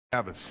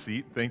Have a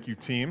seat. Thank you,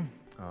 team.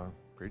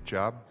 Great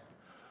job.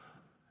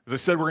 As I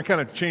said, we're going to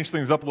kind of change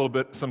things up a little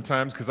bit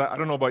sometimes because I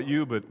don't know about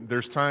you, but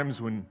there's times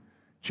when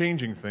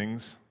changing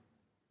things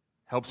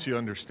helps you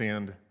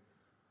understand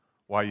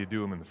why you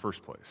do them in the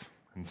first place.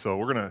 And so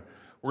we're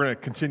gonna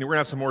continue. We're gonna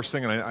have some more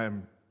singing.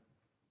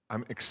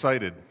 I'm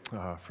excited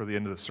for the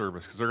end of the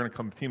service because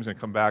team's gonna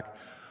come back.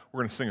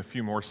 We're gonna sing a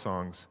few more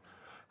songs,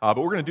 but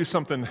we're gonna do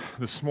something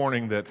this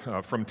morning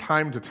that from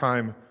time to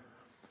time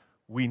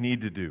we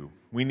need to do.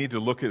 We need to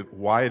look at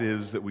why it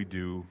is that we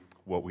do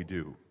what we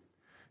do.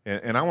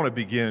 And I want to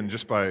begin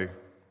just by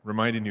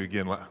reminding you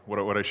again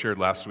what I shared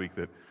last week,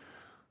 that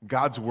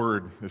God's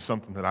Word is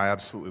something that I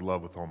absolutely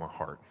love with all my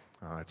heart.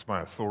 It's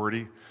my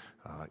authority.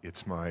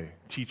 It's my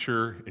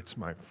teacher. It's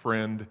my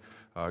friend.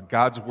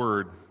 God's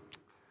Word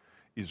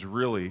is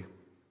really,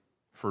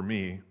 for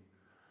me,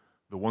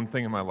 the one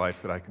thing in my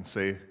life that I can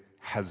say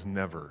has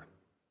never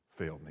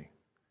failed me.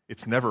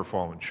 It's never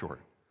fallen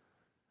short.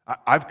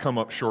 I've come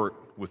up short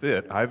with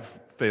it. I've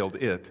failed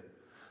it.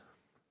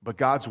 But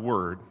God's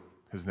Word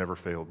has never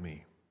failed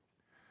me.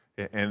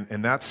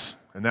 And that's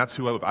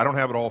who I live. I don't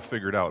have it all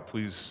figured out.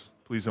 Please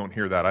don't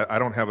hear that. I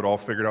don't have it all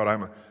figured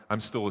out.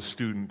 I'm still a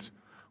student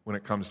when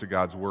it comes to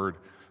God's Word.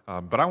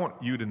 But I want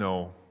you to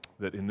know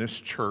that in this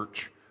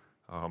church,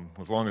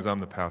 as long as I'm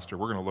the pastor,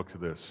 we're going to look to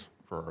this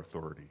for our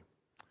authority.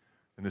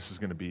 And this is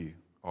going to be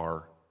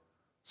our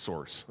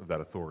source of that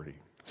authority.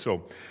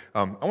 So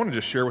I want to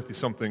just share with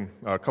you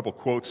a couple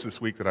quotes this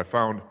week that I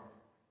found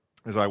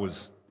as I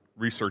was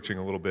researching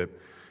a little bit.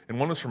 And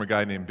one was from a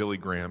guy named Billy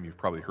Graham. You've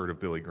probably heard of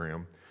Billy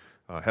Graham.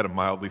 Had a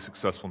mildly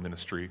successful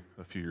ministry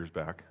a few years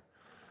back.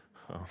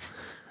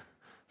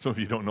 Some of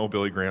you don't know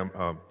Billy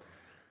Graham.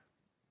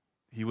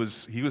 He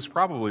was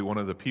probably one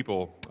of the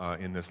people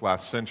in this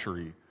last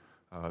century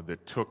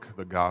that took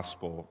the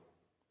gospel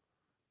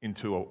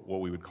into what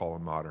we would call a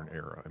modern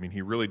era. I mean,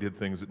 he really did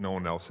things that no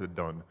one else had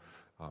done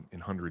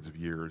in hundreds of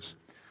years.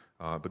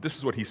 But this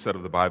is what he said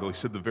of the Bible. He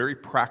said, "The very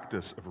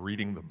practice of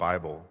reading the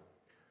Bible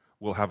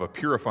will have a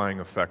purifying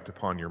effect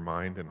upon your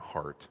mind and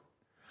heart.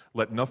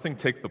 Let nothing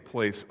take the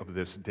place of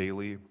this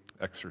daily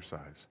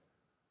exercise.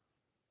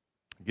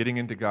 Getting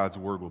into God's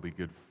Word will be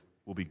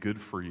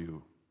good for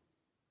you,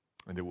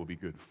 and it will be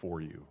good for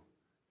you."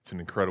 It's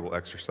an incredible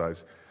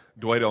exercise.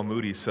 Dwight L.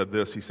 Moody said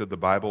this. He said, "The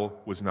Bible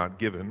was not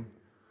given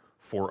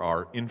for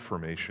our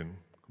information,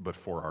 but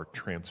for our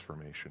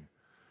transformation."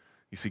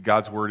 You see,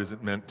 God's Word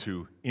isn't meant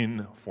to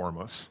inform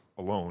us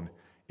alone.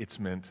 It's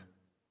meant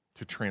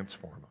to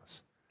transform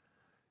us.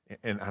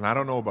 And I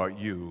don't know about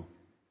you,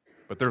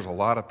 but there's a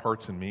lot of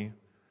parts in me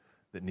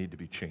that need to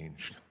be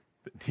changed,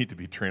 that need to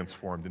be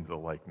transformed into the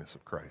likeness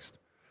of Christ.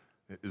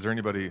 Is there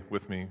anybody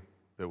with me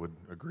that would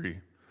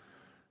agree?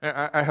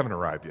 I haven't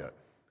arrived yet,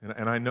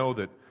 and I know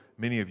that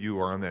many of you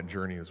are on that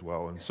journey as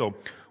well. And so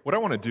what I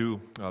want to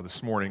do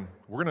this morning,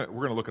 we're going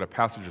to look at a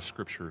passage of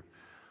Scripture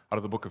out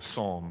of the book of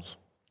Psalms.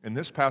 And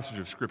this passage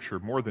of Scripture,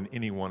 more than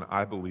anyone,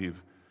 I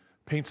believe,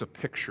 paints a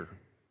picture.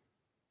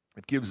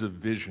 It gives a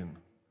vision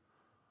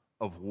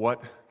of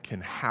what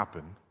can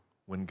happen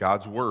when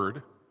God's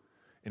Word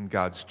and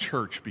God's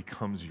church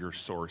becomes your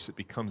source. It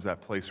becomes that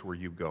place where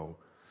you go.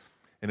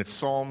 And it's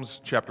Psalms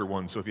chapter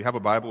 1. So if you have a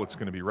Bible, it's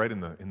going to be right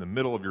in the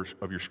middle of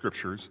your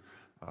Scriptures.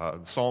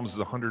 Psalms is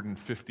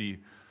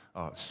 150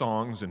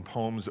 songs and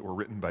poems that were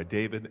written by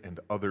David and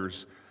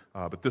others,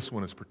 but this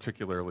one is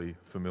particularly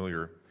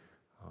familiar.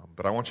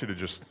 But I want you to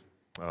just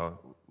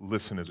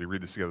listen as we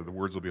read this together. The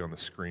words will be on the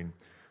screen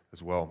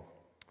as well.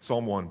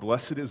 Psalm 1,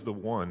 "Blessed is the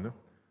one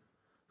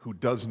who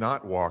does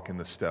not walk in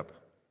the step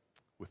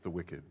with the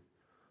wicked,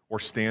 or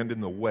stand in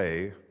the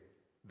way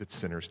that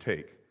sinners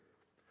take,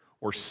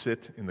 or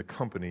sit in the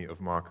company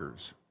of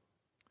mockers.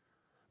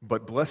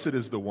 But blessed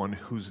is the one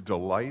whose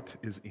delight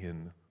is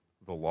in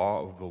the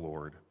law of the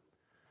Lord,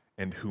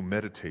 and who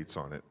meditates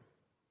on it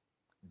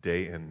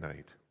day and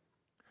night.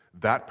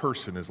 That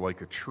person is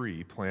like a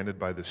tree planted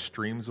by the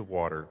streams of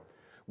water,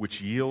 which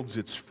yields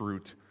its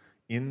fruit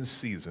in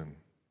season,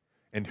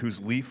 and whose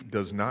leaf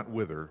does not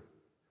wither.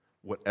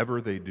 Whatever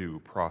they do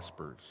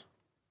prospers.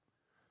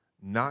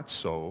 Not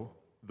so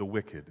the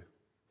wicked.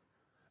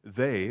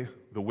 They,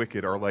 the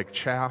wicked, are like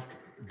chaff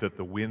that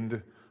the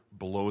wind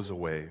blows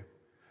away.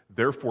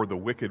 Therefore the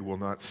wicked will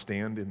not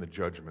stand in the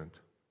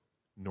judgment,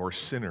 nor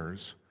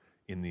sinners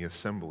in the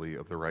assembly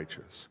of the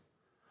righteous.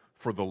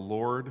 For the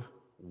Lord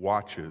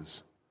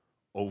watches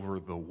over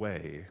the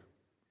way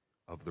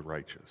of the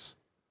righteous,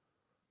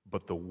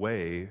 but the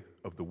way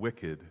of the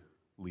wicked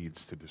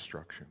leads to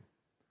destruction."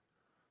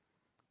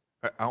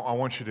 I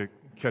want you to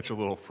catch a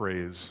little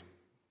phrase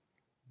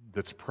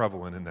that's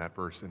prevalent in that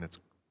verse, and it's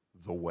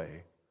the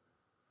way.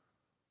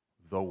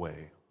 The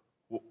way.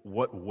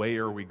 What way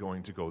are we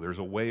going to go? There's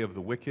a way of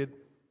the wicked,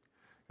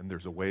 and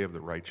there's a way of the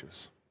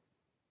righteous.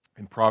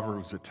 In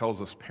Proverbs, it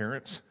tells us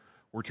parents,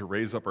 we're to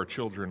raise up our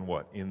children,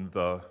 what? In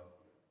the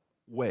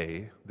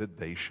way that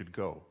they should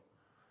go.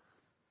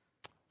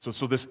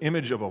 So this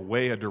image of a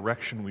way, a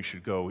direction we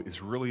should go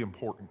is really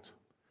important.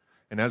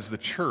 And as the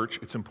church,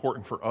 it's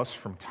important for us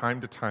from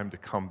time to time to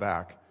come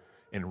back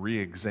and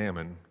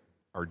re-examine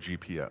our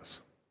GPS.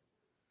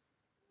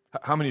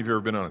 How many of you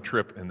have ever been on a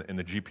trip and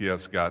the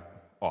GPS got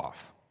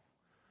off?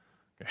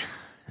 Okay.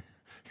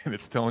 And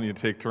it's telling you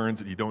to take turns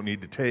that you don't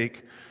need to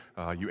take.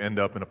 You end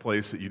up in a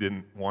place that you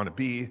didn't want to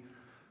be.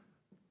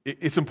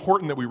 It's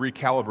important that we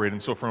recalibrate,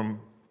 and so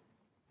from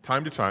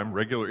time to time,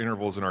 regular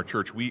intervals in our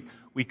church, we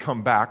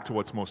come back to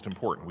what's most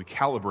important. We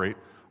calibrate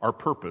our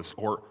purpose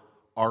or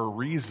our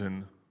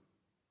reason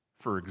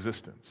for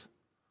existence.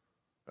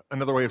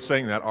 Another way of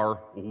saying that,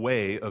 our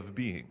way of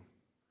being.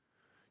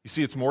 You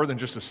see, it's more than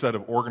just a set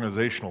of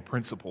organizational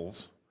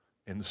principles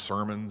and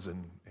sermons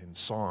and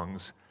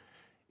songs.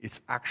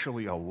 It's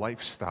actually a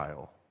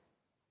lifestyle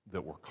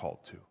that we're called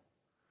to.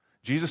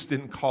 Jesus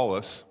didn't call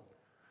us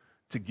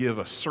to give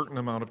a certain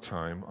amount of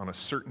time on a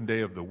certain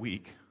day of the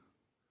week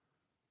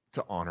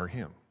to honor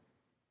Him.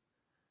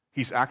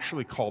 He's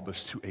actually called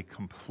us to a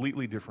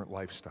completely different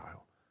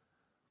lifestyle.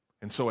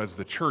 And so as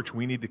the church,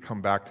 we need to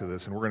come back to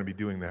this, and we're going to be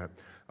doing that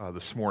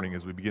this morning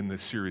as we begin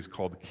this series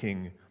called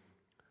King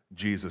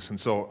Jesus. And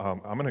so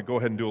I'm going to go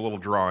ahead and do a little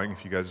drawing,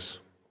 if you guys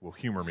will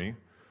humor me.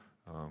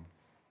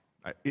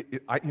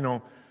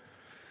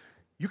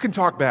 You can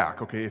talk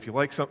back, okay, if you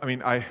like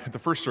something. At the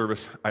first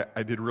service,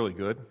 I did really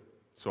good,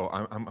 so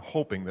I'm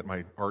hoping that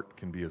my art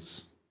can be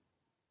as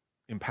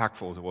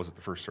impactful as it was at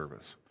the first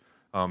service.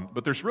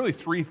 But there's really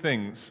three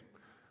things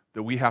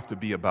that we have to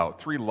be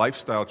about, three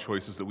lifestyle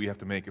choices that we have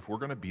to make if we're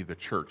going to be the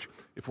church,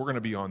 if we're going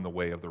to be on the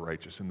way of the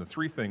righteous. And the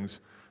three things,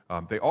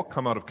 they all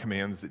come out of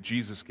commands that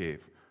Jesus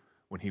gave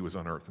when He was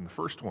on earth. And the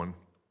first one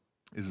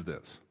is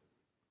this.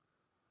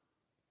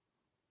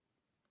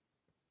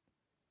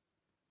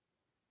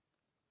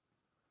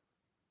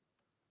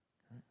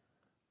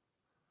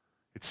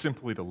 It's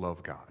simply to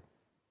love God.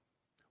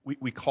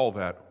 We call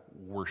that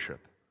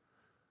worship,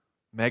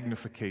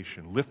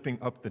 magnification, lifting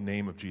up the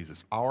name of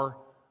Jesus. Our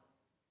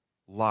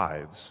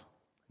lives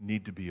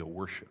need to be a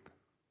worship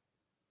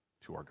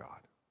to our God.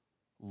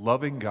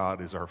 Loving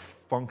God is our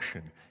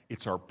function.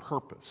 It's our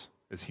purpose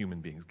as human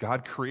beings.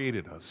 God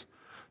created us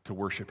to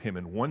worship Him,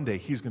 and one day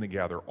He's going to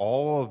gather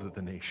all of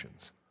the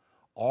nations,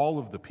 all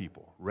of the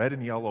people, red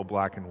and yellow,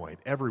 black and white,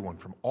 everyone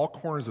from all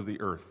corners of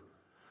the earth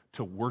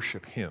to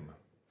worship Him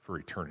for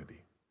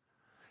eternity.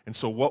 And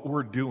so what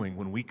we're doing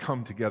when we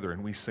come together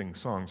and we sing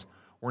songs,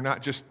 we're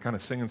not just kind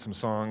of singing some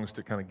songs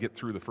to kind of get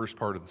through the first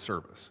part of the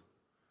service.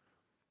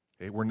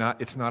 Okay?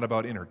 It's not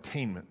about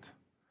entertainment.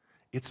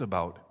 It's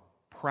about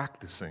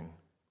practicing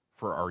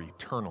for our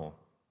eternal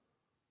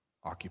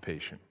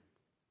occupation,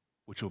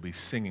 which will be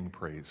singing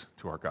praise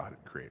to our God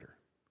and Creator.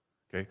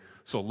 Okay?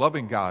 So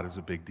loving God is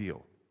a big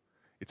deal.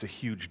 It's a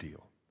huge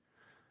deal.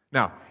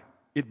 Now,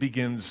 it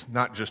begins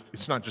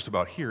it's not just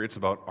about here, it's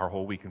about our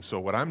whole week. And so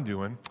what I'm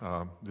doing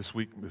this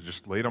week is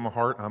just laid on my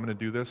heart. I'm going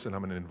to do this, and I'm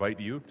going to invite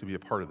you to be a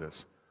part of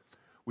this.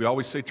 We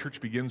always say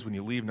church begins when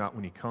you leave, not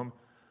when you come.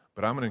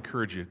 But I'm going to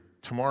encourage you.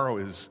 Tomorrow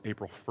is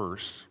April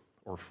 1st,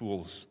 or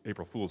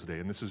April Fool's Day,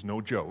 and this is no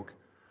joke.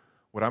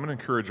 What I'm going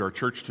to encourage our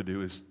church to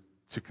do is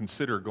to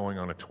consider going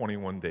on a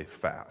 21-day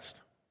fast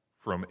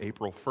from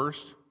April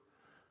 1st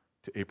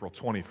to April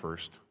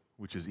 21st,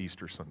 which is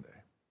Easter Sunday.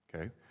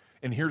 Okay?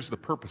 And here's the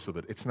purpose of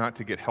it. It's not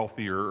to get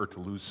healthier or to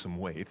lose some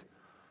weight,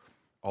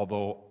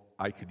 although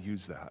I could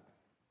use that.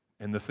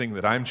 And the thing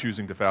that I'm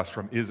choosing to fast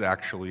from is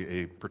actually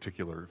a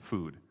particular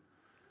food.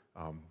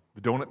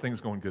 The donut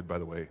thing's going good, by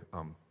the way.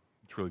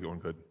 It's really going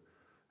good.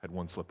 Had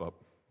one slip up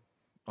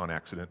on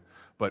accident.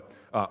 But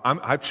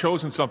I've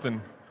chosen something.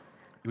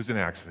 It was an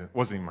accident. It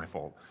wasn't even my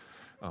fault.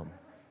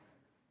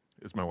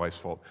 It was my wife's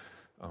fault.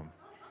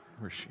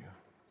 Where's she?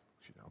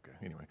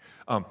 Okay, anyway.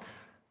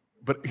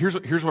 But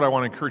here's what I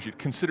want to encourage you.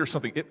 Consider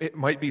something. It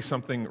might be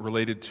something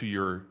related to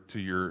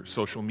your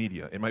social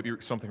media. It might be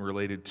something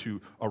related to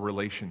a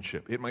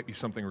relationship. It might be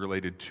something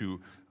related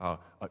to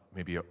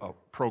maybe a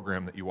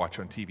program that you watch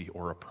on TV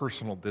or a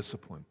personal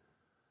discipline.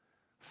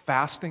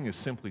 Fasting is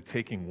simply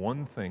taking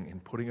one thing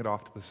and putting it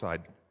off to the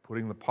side,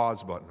 putting the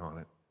pause button on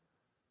it,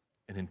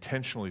 and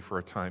intentionally for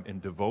a time,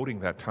 and devoting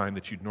that time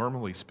that you'd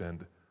normally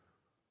spend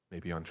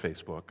maybe on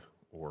Facebook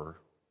or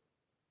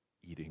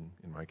eating,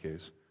 in my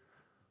case,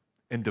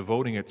 and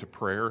devoting it to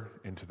prayer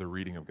and to the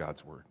reading of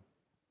God's Word.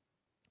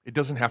 It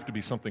doesn't have to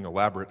be something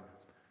elaborate.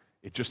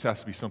 It just has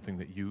to be something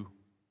that you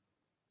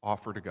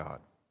offer to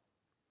God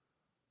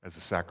as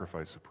a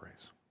sacrifice of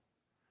praise.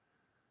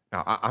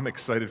 Now, I'm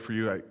excited for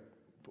you.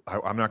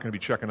 I'm not going to be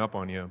checking up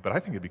on you, but I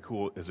think it'd be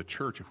cool as a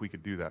church if we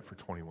could do that for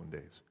 21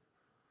 days.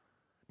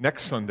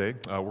 Next Sunday,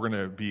 we're going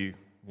to be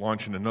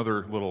launching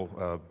another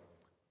little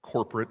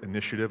corporate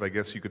initiative, I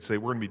guess you could say.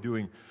 We're going to be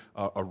doing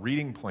a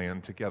reading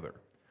plan together.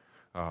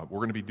 We're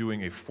going to be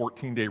doing a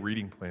 14-day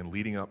reading plan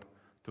leading up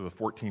to the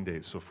 14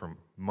 days. So from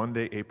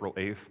Monday, April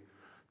 8th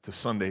to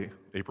Sunday,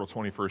 April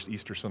 21st,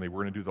 Easter Sunday,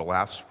 we're going to do the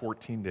last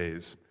 14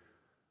 days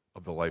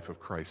of the life of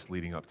Christ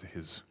leading up to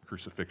His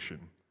crucifixion.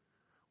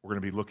 We're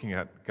going to be looking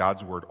at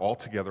God's Word all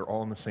together,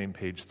 all on the same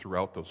page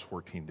throughout those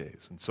 14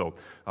 days. And so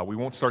we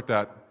won't start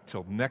that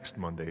till next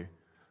Monday,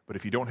 But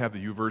if you don't have the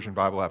YouVersion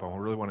Bible app, I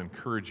really want to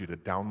encourage you to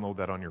download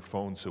that on your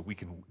phone so we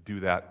can do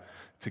that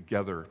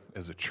together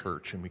as a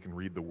church and we can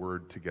read the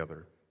Word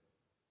together.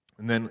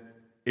 And then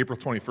April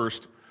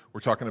 21st,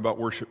 we're talking about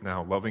worship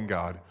now, loving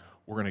God.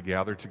 We're going to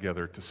gather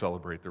together to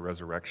celebrate the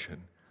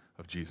resurrection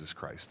of Jesus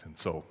Christ. And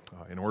so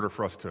in order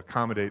for us to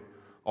accommodate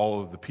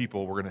all of the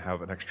people, we're going to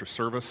have an extra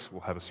service.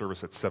 We'll have a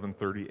service at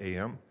 7:30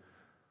 a.m.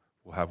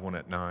 We'll have one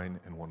at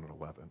 9 and one at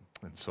 11.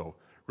 And so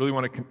really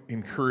want to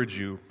encourage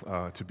you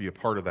to be a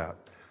part of that.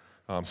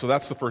 So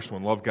that's the first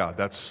one, love God.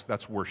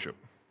 That's worship.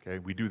 Okay,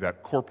 we do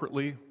that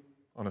corporately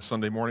on a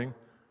Sunday morning.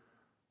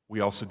 We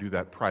also do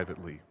that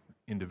privately,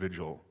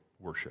 individual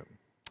worship.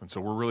 And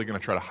so we're really going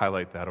to try to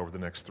highlight that over the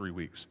next 3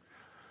 weeks.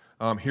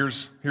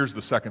 Here's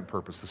the second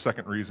purpose, the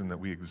second reason that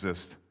we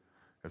exist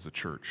as a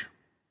church.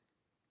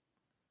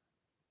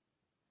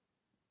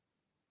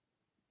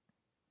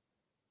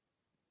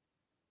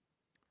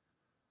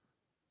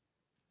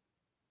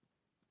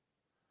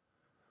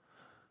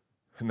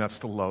 And that's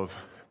to love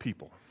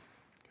people.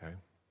 Okay?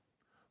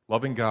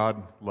 Loving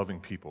God,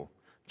 loving people.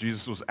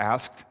 Jesus was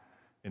asked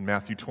in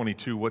Matthew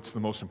 22, what's the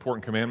most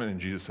important commandment? And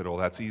Jesus said, oh,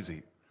 that's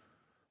easy.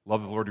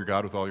 Love the Lord your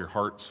God with all your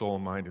heart, soul,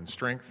 mind, and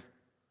strength.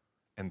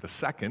 And the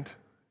second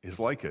is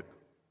like it.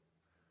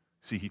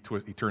 See, he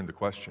turned the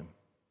question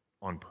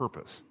on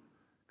purpose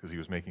because he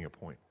was making a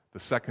point. The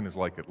second is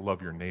like it.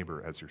 Love your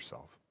neighbor as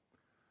yourself.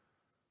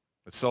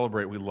 Let's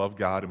celebrate. We love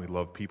God and we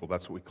love people.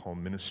 That's what we call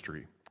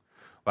ministry.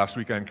 Last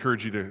week, I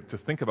encouraged you to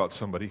think about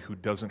somebody who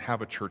doesn't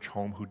have a church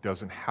home, who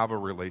doesn't have a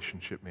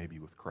relationship maybe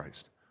with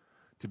Christ,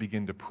 to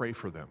begin to pray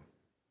for them,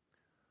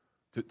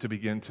 to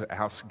begin to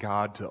ask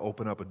God to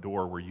open up a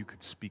door where you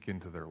could speak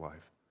into their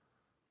life.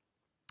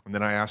 And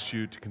then I asked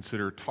you to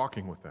consider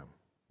talking with them,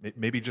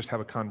 maybe just have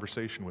a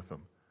conversation with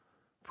them,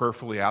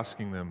 prayerfully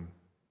asking them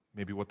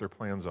maybe what their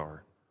plans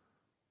are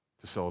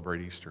to celebrate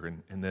Easter.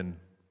 And then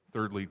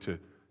thirdly, to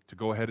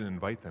go ahead and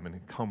invite them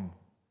and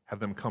have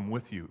them come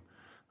with you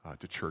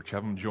to church,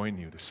 have them join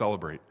you to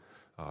celebrate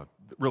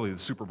really the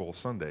Super Bowl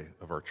Sunday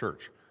of our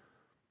church.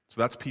 So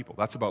that's people.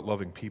 That's about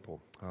loving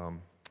people.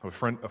 A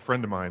friend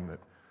of mine that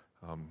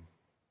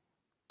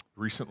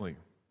recently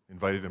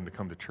invited him to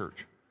come to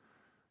church.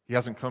 He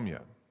hasn't come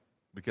yet,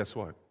 but guess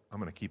what? I'm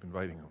going to keep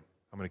inviting him.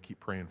 I'm going to keep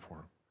praying for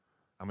him.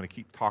 I'm going to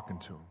keep talking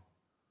to him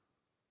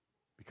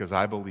because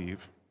I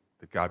believe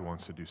that God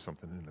wants to do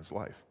something in his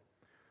life.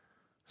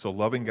 So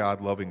loving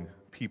God, loving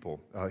people.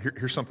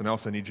 Here's something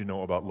else I need you to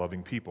know about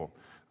loving people.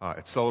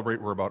 At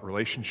Celebrate, we're about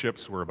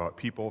relationships. We're about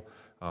people,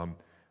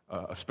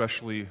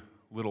 especially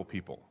little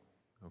people.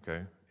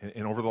 Okay,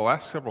 and over the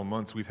last several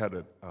months, we've had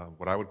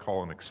what I would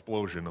call an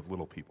explosion of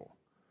little people.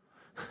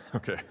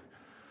 Okay,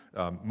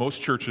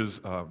 most churches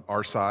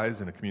our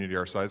size, in a community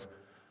our size,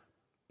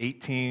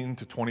 18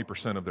 to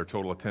 20% of their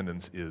total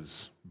attendance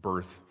is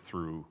birth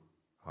through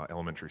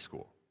elementary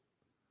school.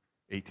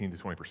 18 to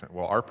 20%.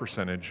 Well, our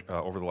percentage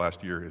over the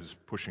last year is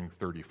pushing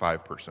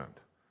 35%.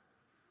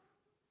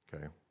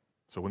 Okay,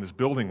 so when this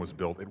building was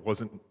built, it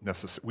wasn't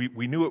necessary.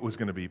 We knew it was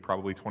going to be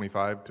probably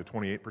 25 to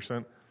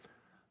 28%,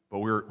 but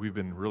we've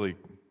been really,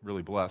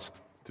 really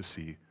blessed to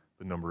see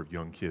the number of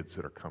young kids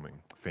that are coming,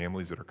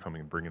 families that are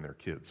coming and bringing their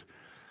kids.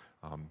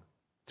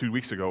 3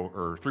 weeks ago,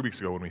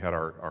 when we had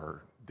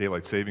our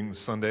Daylight Savings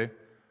Sunday,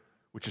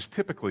 which is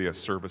typically a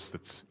service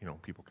that's,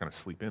 people kind of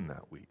sleep in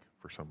that week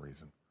for some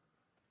reason.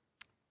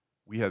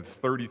 We had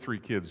 33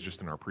 kids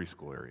just in our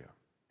preschool area.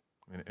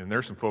 And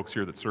there's some folks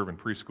here that serve in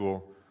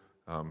preschool.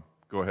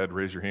 Go ahead,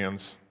 raise your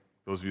hands.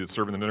 Those of you that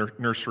serve in the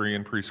nursery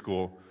and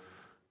preschool,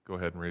 go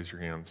ahead and raise your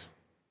hands.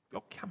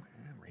 Oh, come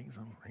on, raise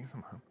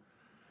them up.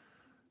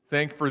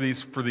 Thank for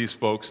these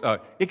folks.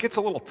 It gets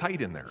a little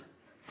tight in there.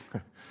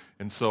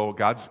 And so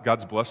God's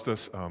blessed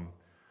us.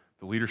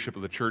 The leadership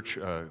of the church,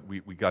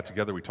 we got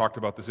together, we talked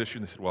about this issue,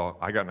 and they said, well,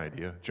 I got an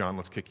idea. John,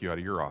 let's kick you out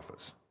of your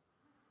office.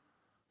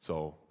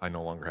 So I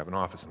no longer have an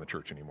office in the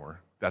church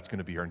anymore. That's going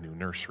to be our new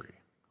nursery,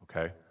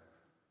 okay?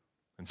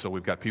 And so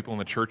we've got people in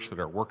the church that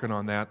are working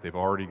on that. They've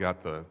already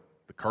got the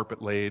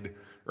carpet laid,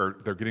 or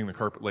they're getting the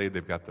carpet laid.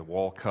 They've got the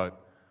wall cut,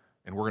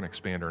 and we're going to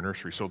expand our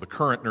nursery. So the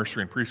current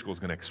nursery and preschool is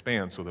going to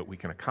expand so that we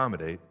can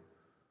accommodate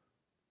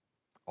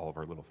all of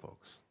our little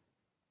folks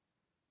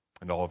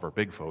and all of our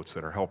big folks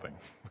that are helping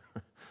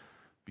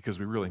because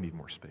we really need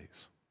more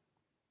space.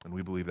 And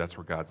we believe that's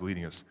where God's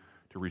leading us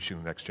to reaching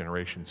the next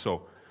generation.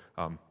 So,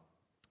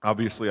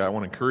 obviously, I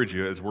want to encourage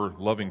you, as we're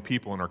loving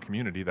people in our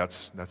community,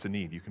 that's a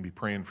need. You can be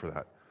praying for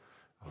that.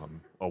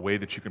 A way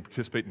that you can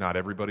participate, not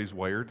everybody's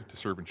wired to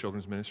serve in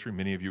children's ministry.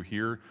 Many of you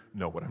here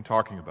know what I'm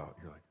talking about.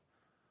 You're like,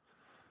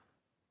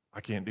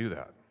 I can't do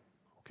that.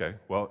 Okay,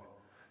 well,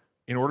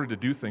 in order to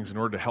do things, in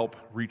order to help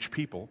reach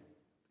people,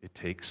 it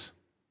takes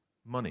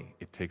money.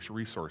 It takes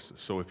resources.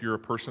 So if you're a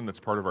person that's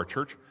part of our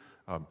church,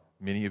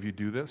 many of you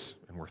do this,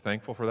 and we're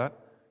thankful for that.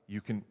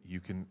 You can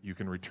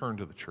return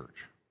to the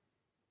church.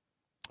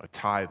 A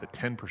tithe,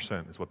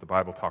 10% is what the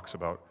Bible talks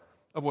about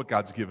of what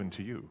God's given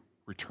to you,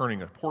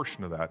 returning a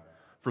portion of that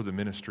for the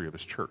ministry of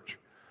His church.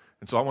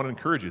 And so I want to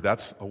encourage you,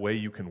 that's a way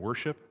you can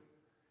worship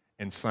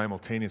and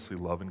simultaneously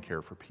love and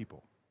care for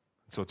people.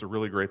 So it's a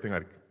really great thing.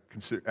 I'd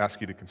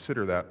ask you to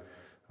consider that.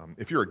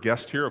 If you're a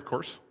guest here, of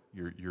course,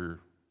 you're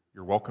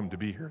welcome to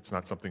be here. It's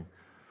not something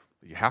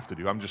that you have to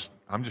do. I'm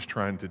just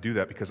trying to do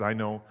that because I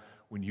know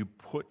when you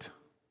put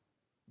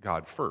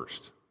God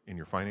first in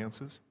your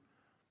finances,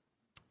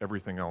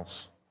 everything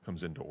else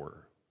comes into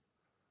order.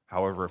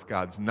 However, if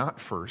God's not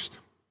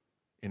first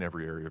in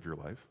every area of your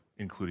life,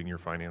 including your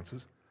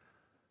finances,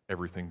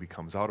 everything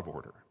becomes out of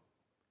order.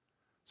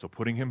 So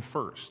putting Him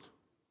first,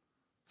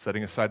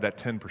 setting aside that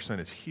 10%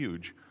 is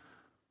huge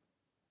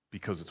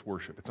because it's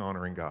worship. It's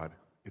honoring God.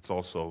 It's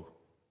also,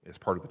 as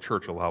part of the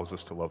church, allows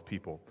us to love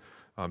people.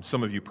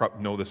 Some of you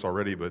know this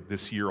already, but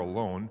this year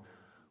alone,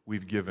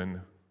 we've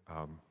given,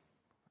 I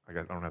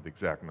don't have the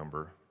exact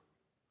number.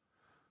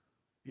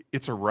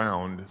 It's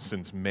around,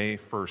 since May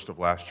 1st of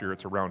last year,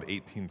 it's around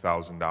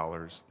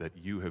 $18,000 that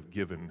you have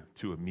given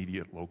to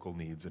immediate local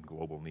needs and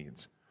global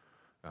needs.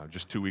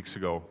 Just 2 weeks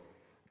ago,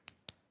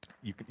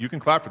 you can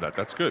clap for that.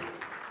 That's good.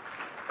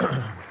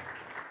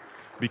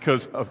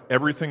 Because of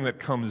everything that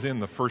comes in,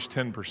 the first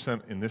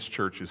 10% in this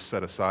church is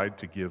set aside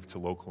to give to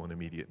local and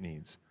immediate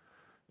needs.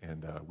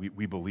 And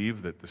we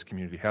believe that this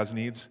community has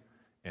needs,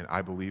 and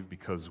I believe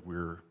because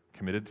we're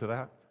committed to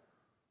that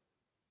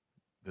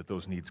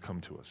those needs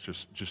come to us.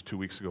 Just 2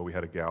 weeks ago, we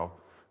had a gal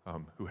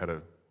who had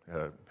a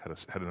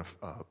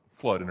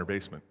flood in her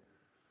basement.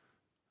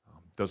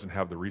 Doesn't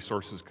have the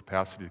resources,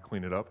 capacity to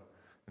clean it up,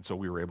 and so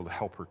we were able to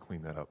help her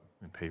clean that up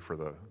and pay for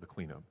the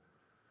cleanup.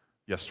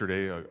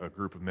 Yesterday, a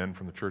group of men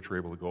from the church were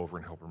able to go over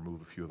and help her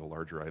move a few of the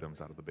larger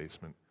items out of the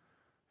basement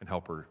and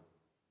help her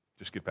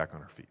just get back on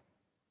her feet.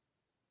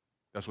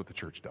 That's what the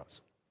church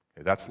does.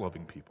 Okay, that's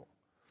loving people.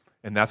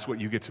 And that's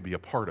what you get to be a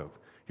part of.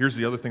 Here's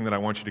the other thing that I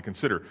want you to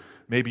consider.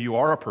 Maybe you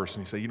are a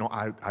person, you say,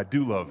 I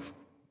do love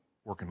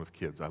working with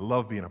kids. I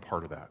love being a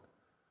part of that.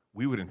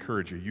 We would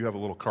encourage you. You have a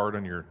little card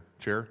on your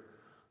chair.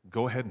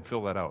 Go ahead and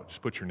fill that out.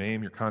 Just put your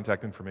name, your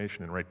contact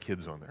information, and write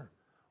kids on there.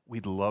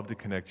 We'd love to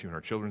connect you in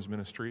our children's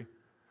ministry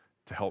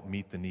to help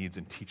meet the needs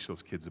and teach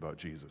those kids about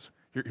Jesus.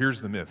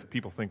 Here's the myth.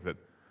 People think that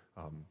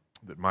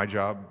my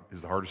job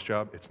is the hardest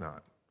job. It's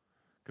not.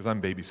 Because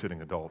I'm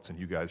babysitting adults, and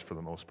you guys, for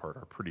the most part,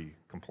 are pretty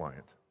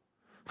compliant.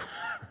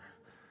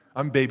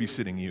 I'm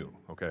babysitting you,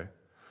 okay?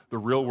 The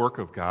real work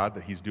of God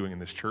that He's doing in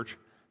this church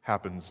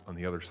happens on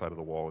the other side of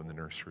the wall in the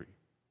nursery,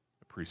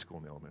 the preschool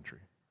and the elementary.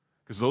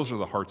 Because those are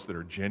the hearts that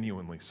are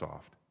genuinely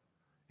soft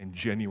and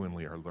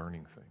genuinely are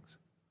learning things.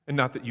 And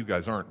not that you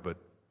guys aren't, but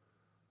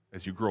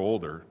as you grow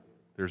older,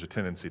 there's a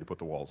tendency to put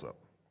the walls up,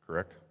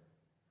 correct?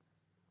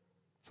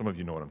 Some of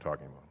you know what I'm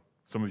talking about.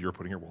 Some of you are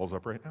putting your walls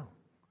up right now.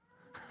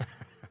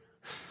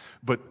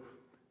 But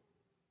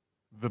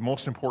the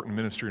most important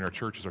ministry in our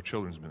church is our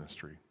children's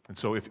ministry. And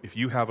so if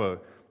you have a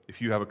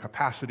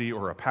capacity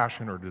or a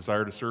passion or a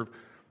desire to serve,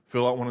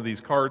 fill out one of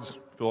these cards,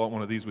 fill out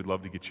one of these. We'd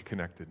love to get you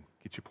connected,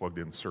 get you plugged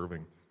in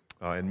serving.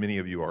 And many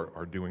of you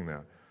are doing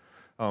that.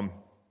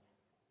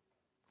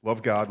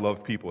 Love God,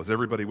 love people. Is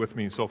everybody with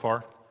me so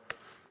far?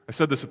 I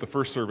said this at the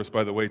first service,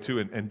 by the way, too,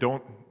 and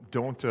don't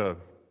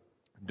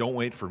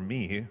wait for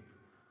me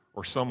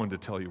or someone to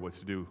tell you what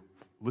to do.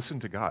 Listen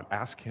to God.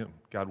 Ask Him,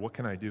 God, what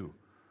can I do?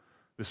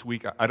 This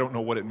week, I don't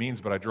know what it means,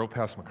 but I drove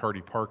past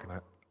McCarty Park,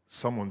 and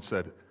someone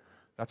said,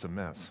 that's a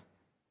mess.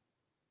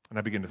 And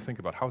I began to think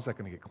about, how is that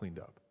going to get cleaned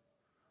up?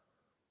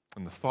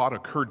 And the thought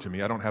occurred to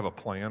me, I don't have a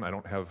plan, I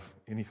don't have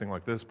anything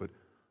like this, but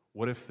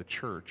what if the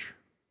church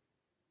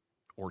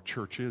or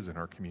churches in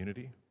our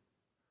community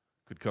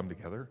could come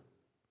together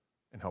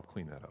and help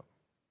clean that up?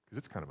 Because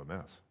it's kind of a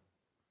mess.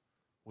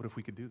 What if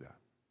we could do that?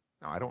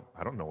 Now,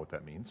 I don't know what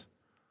that means,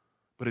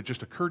 but it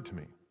just occurred to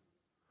me.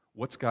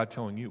 What's God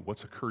telling you?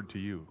 What's occurred to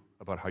you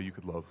about how you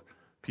could love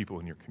people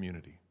in your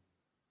community?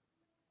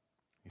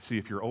 You see,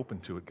 if you're open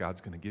to it,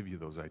 God's going to give you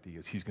those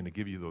ideas. He's going to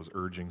give you those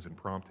urgings and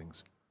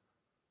promptings.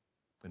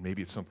 And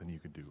maybe it's something you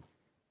could do.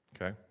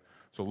 Okay?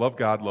 So love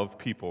God, love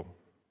people.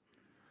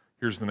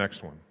 Here's the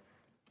next one.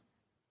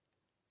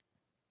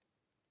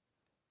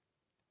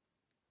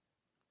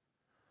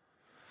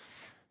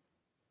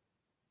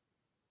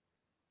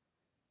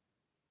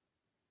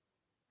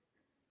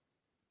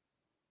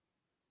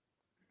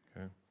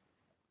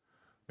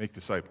 Make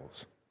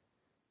disciples.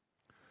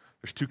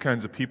 There's two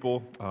kinds of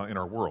people in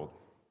our world.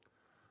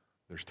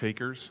 There's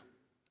takers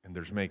and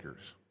there's makers.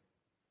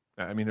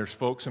 I mean, there's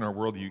folks in our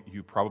world,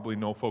 you probably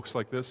know folks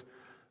like this.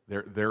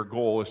 Their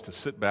goal is to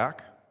sit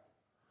back,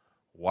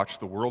 watch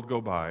the world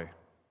go by,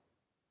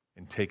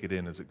 and take it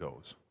in as it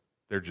goes.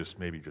 They're just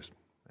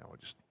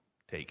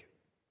take it.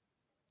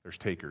 There's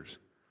takers.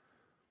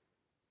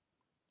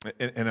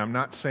 And I'm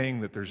not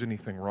saying that there's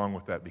anything wrong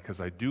with that,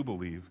 because I do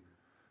believe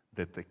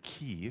that the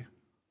key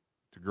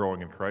to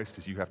growing in Christ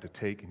is you have to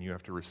take and you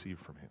have to receive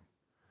from Him.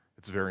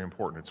 It's very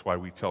important. It's why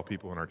we tell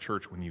people in our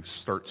church, when you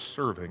start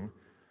serving,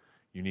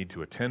 you need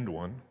to attend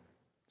one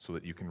so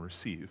that you can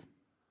receive,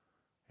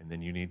 and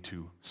then you need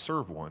to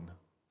serve one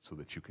so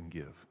that you can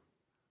give.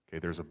 Okay,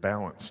 there's a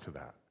balance to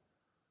that.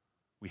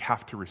 We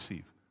have to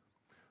receive.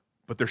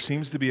 But there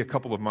seems to be a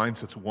couple of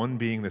mindsets, one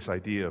being this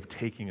idea of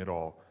taking it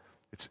all.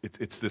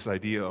 It's this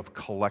idea of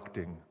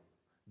collecting,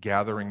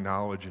 gathering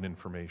knowledge and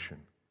information,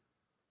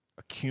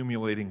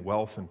 accumulating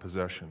wealth and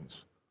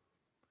possessions,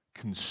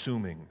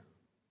 consuming,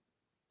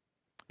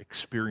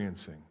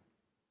 experiencing.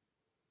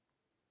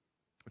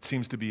 It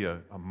seems to be a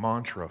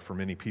mantra for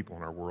many people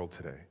in our world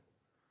today.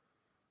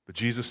 But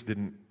Jesus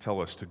didn't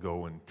tell us to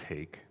go and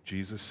take.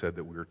 Jesus said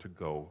that we are to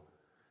go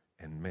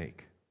and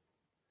make.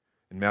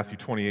 In Matthew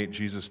 28,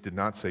 Jesus did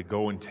not say,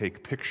 go and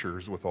take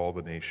pictures with all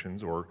the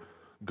nations or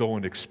go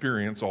and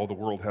experience all the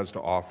world has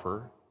to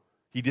offer.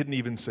 He didn't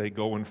even say,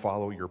 go and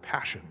follow your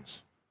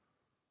passions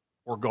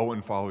or go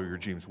and follow your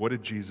dreams. What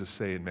did Jesus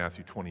say in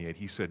Matthew 28?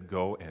 He said,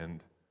 go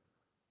and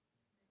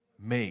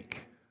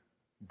make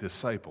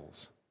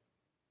disciples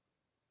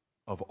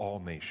of all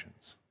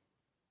nations,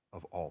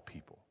 of all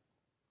people.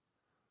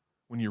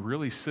 When you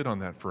really sit on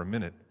that for a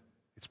minute,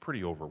 it's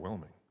pretty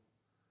overwhelming.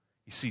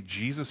 You see,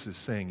 Jesus is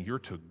saying you're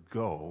to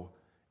go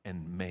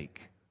and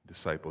make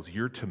disciples.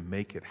 You're to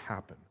make it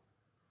happen.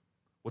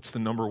 What's the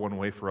number one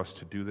way for us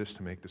to do this,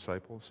 to make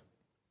disciples?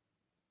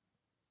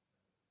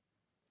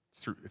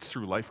 It's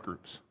through life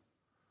groups.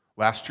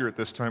 Last year at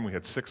this time, we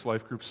had 6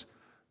 life groups.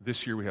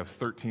 This year, we have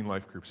 13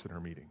 life groups that are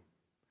meeting.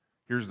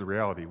 Here's the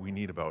reality. We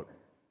need about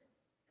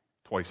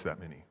twice that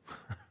many.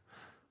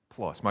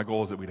 Plus, my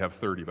goal is that we'd have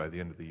 30 by the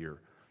end of the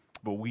year.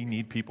 But we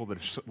need people that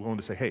are willing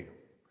to say, hey,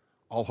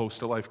 I'll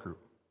host a life group.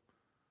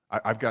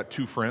 I've got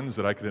 2 friends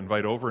that I could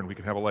invite over and we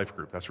can have a life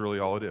group. That's really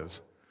all it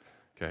is.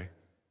 Okay?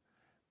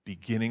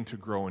 Beginning to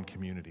grow in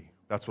community.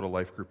 That's what a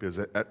life group is.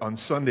 On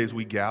Sundays,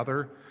 we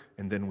gather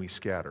and then we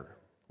scatter.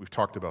 We've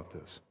talked about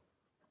this.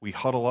 We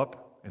huddle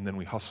up and then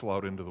we hustle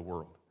out into the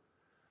world.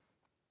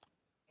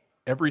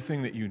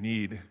 Everything that you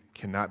need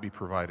cannot be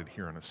provided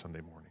here on a Sunday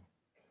morning.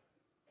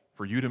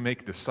 For you to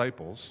make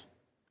disciples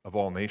of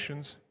all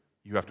nations,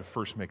 you have to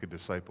first make a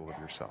disciple of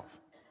yourself.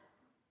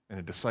 And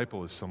a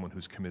disciple is someone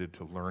who's committed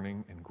to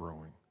learning and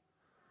growing.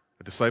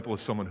 A disciple is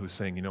someone who's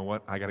saying, you know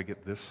what, I got to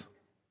get this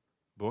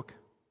book,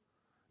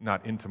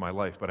 not into my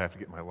life, but I have to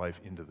get my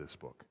life into this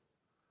book.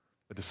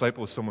 A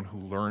disciple is someone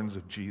who learns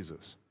of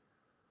Jesus.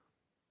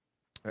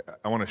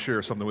 I want to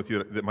share something with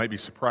you that might be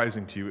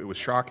surprising to you. It was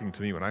shocking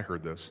to me when I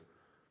heard this.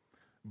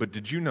 But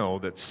did you know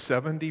that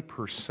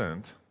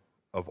 70%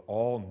 of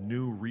all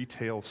new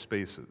retail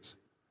spaces,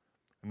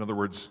 in other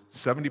words,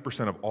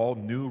 70% of all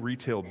new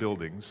retail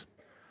buildings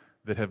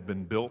that have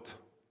been built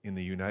in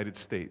the United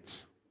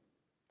States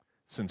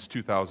since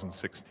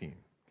 2016.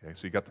 Okay,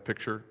 so you got the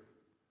picture?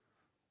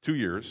 2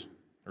 years,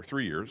 or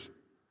 3 years.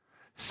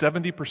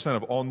 70%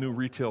 of all new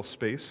retail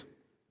space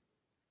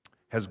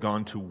has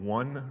gone to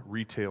one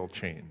retail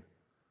chain.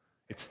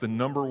 It's the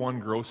number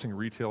one grossing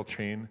retail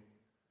chain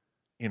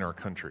in our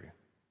country.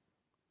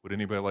 Would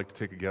anybody like to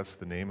take a guess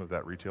the name of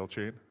that retail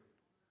chain?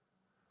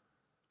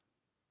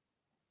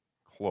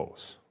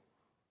 Close.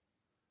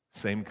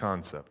 Same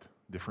concept,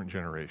 different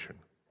generation.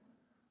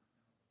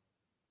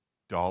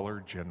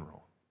 Dollar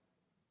General.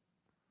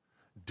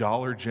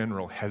 Dollar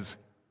General has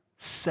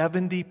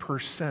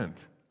 70%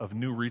 of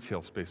new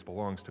retail space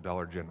belongs to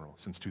Dollar General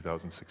since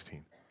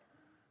 2016.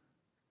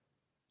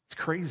 It's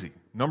crazy.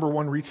 Number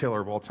one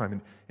retailer of all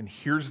time. And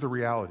here's the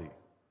reality.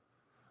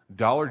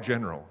 Dollar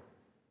General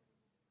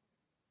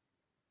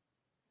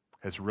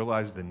has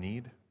realized the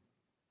need,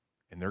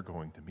 and they're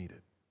going to meet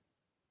it.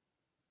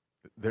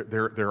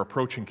 They're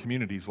approaching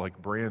communities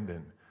like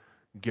Brandon,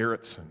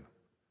 Garrettson,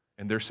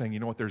 and they're saying, you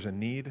know what, there's a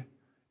need,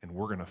 and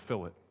we're going to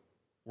fill it.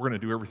 We're going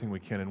to do everything we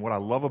can. And what I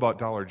love about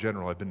Dollar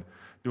General, I've been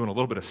doing a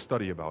little bit of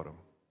study about them.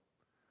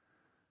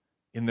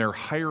 In their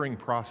hiring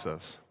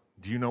process,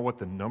 do you know what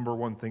the number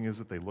one thing is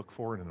that they look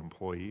for in an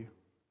employee?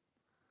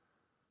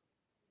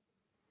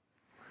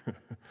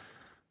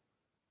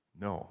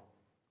 No.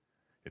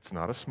 It's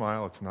not a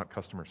smile, it's not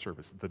customer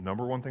service. The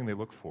number one thing they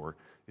look for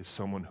is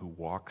someone who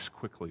walks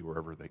quickly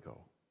wherever they go.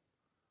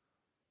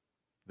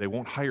 They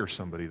won't hire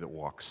somebody that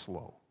walks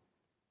slow.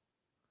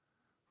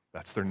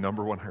 That's their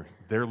number one hire.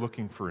 They're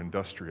looking for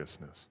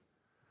industriousness.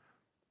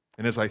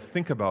 And as I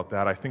think about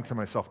that, I think to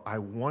myself, I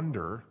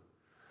wonder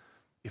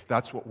if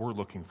that's what we're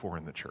looking for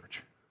in the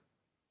church.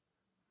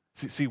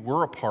 See,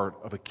 we're a part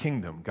of a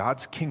kingdom,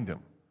 God's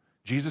kingdom.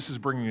 Jesus is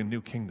bringing a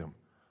new kingdom.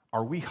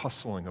 Are we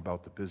hustling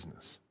about the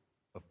business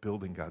of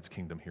building God's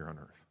kingdom here on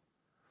earth?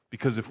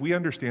 Because if we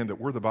understand that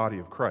we're the body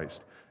of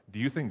Christ, do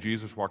you think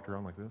Jesus walked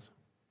around like this?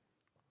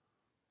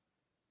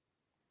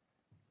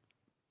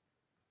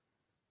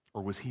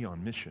 Or was he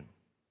on mission?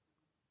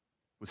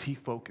 Was he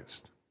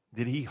focused?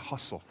 Did he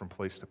hustle from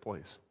place to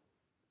place?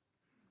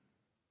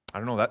 I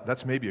don't know,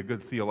 that's maybe a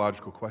good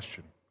theological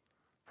question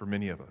for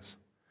many of us.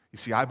 You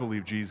see, I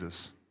believe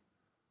Jesus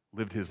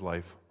lived his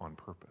life on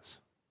purpose.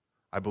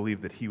 I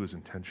believe that he was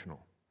intentional.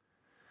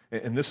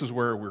 And this is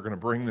where we're going to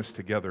bring this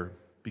together,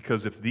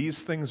 because if these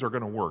things are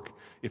going to work,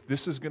 if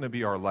this is going to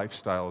be our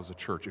lifestyle as a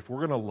church, if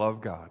we're going to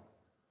love God,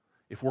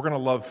 if we're going to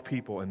love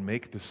people and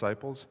make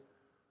disciples,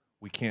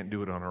 we can't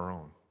do it on our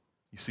own.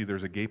 You see,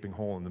 there's a gaping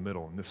hole in the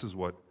middle, and this is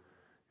what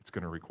it's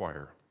going to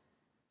require.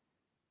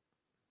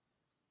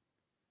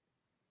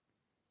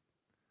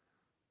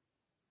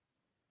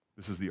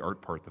 This is the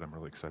art part that I'm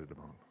really excited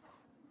about.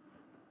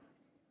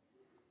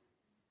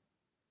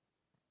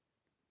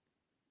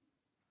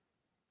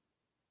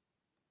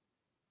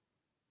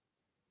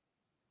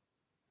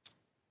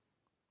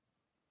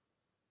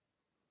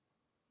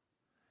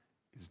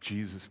 Is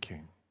Jesus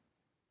king?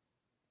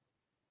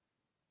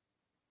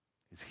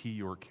 Is he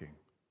your king?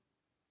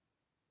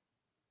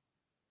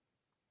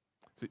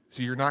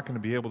 So you're not going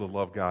to be able to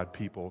love God,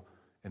 people,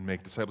 and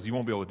make disciples. You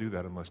won't be able to do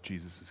that unless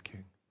Jesus is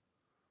king.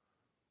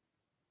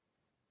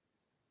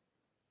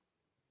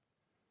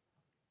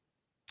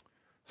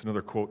 It's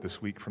another quote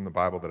this week from the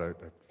Bible that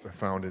I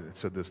found. It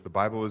said this: the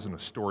Bible isn't a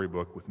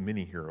storybook with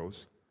many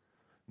heroes.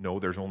 No,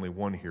 there's only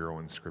one hero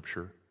in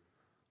Scripture: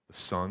 the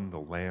Son, the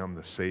Lamb,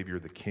 the Savior,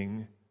 the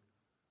King,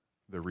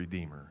 the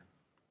Redeemer,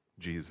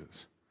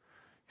 Jesus.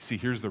 See,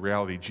 here's the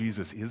reality.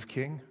 Jesus is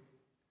king,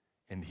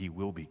 and he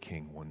will be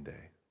king one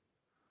day.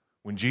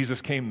 When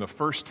Jesus came the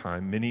first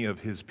time, many of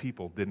his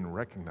people didn't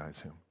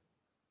recognize him.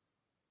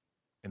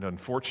 And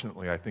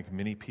unfortunately, I think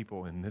many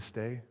people in this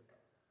day,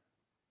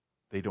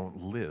 they don't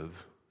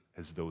live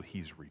as though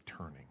he's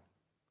returning.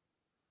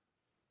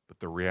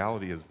 But the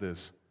reality is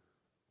this: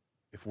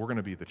 if we're going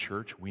to be the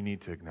church, we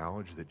need to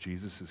acknowledge that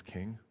Jesus is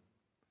king.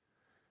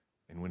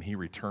 And when he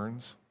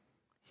returns,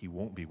 he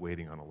won't be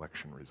waiting on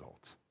election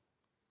results.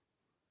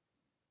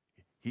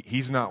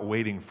 He's not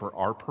waiting for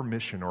our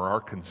permission or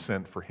our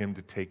consent for him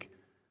to take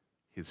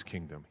his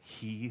kingdom.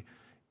 He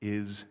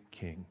is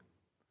king.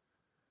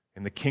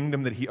 And the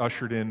kingdom that he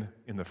ushered in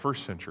the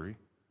first century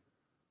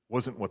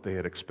wasn't what they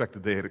had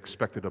expected. They had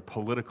expected a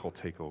political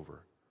takeover.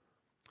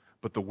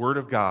 But the Word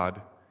of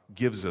God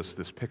gives us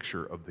this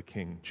picture of the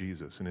King,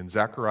 Jesus. And in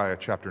Zachariah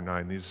chapter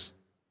 9, this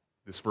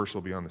verse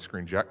will be on the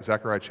screen.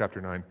 Zachariah chapter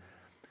 9,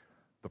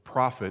 the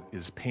prophet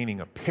is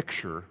painting a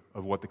picture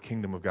of what the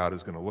kingdom of God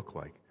is going to look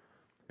like.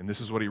 And this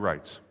is what he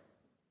writes: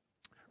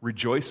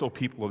 "Rejoice, O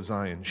people of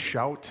Zion.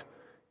 Shout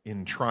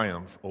in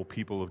triumph, O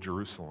people of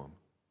Jerusalem.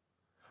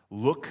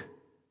 Look,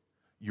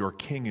 your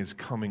king is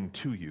coming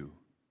to you.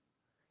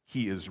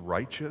 He is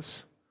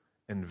righteous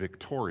and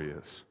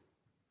victorious,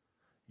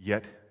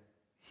 yet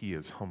he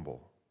is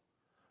humble,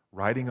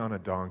 riding on a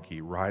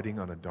donkey, riding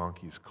on a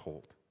donkey's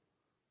colt."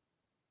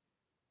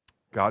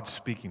 God's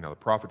speaking now, the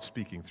prophet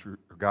speaking through,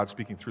 or God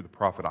speaking through the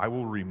prophet: "I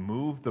will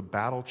remove the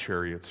battle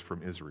chariots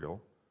from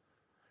Israel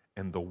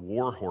and the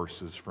war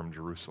horses from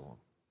Jerusalem."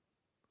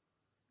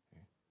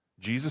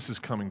 Jesus is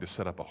coming to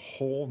set up a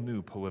whole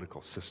new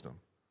political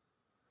system.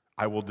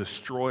 "I will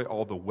destroy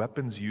all the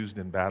weapons used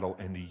in battle,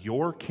 and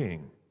your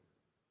king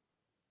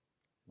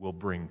will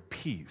bring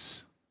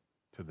peace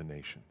to the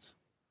nations,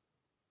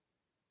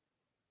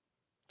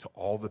 to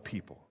all the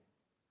people.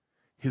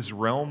 His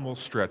realm will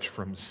stretch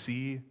from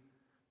sea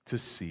to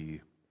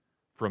sea,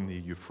 from the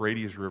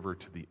Euphrates River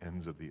to the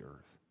ends of the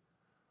earth."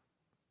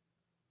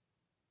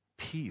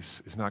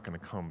 Peace is not going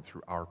to come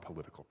through our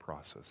political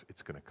process.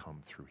 It's going to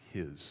come through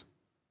his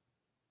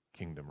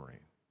kingdom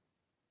reign.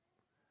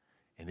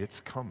 And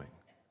it's coming.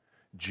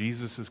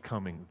 Jesus is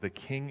coming. The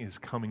King is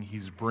coming.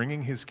 He's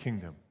bringing his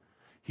kingdom.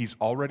 He's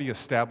already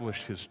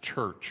established his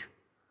church.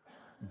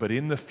 But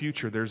in the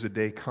future, there's a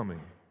day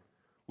coming.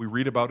 We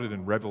read about it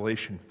in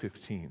Revelation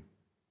 15.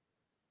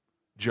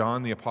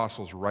 John the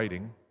apostle's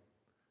writing.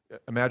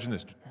 Imagine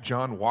this.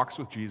 John walks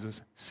with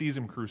Jesus, sees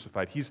him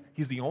crucified.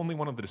 He's the only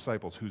one of the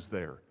disciples who's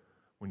there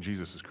when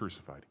Jesus is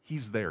crucified.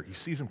 He's there. He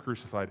sees him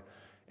crucified,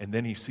 and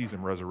then he sees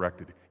him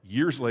resurrected.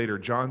 Years later,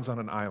 John's on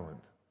an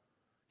island.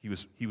 He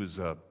was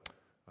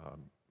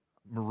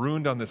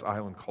marooned on this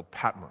island called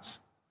Patmos.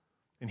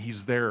 And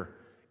he's there,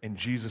 and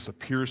Jesus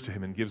appears to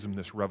him and gives him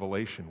this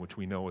revelation, which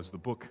we know as the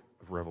book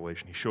of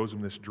Revelation. He shows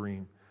him this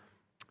dream.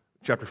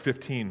 Chapter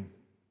 15,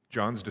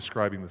 John's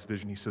describing this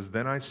vision. He says,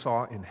 "Then I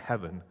saw in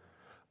heaven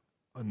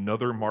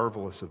another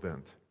marvelous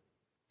event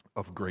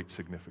of great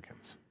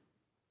significance.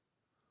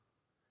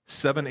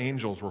 7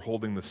 angels were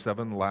holding the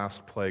 7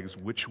 last plagues,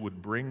 which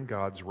would bring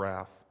God's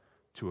wrath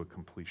to a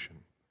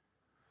completion.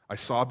 I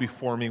saw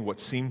before me what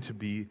seemed to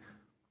be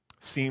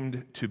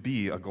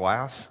a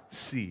glass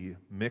sea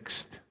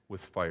mixed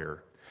with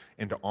fire,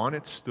 and on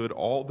it stood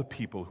all the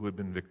people who had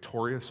been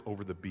victorious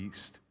over the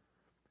beast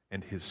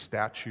and his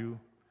statue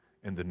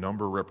and the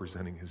number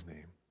representing his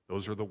name.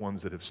 Those are the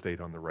ones that have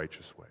stayed on the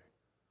righteous way."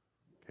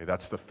 Okay,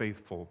 that's the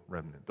faithful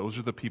remnant. Those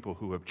are the people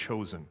who have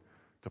chosen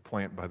to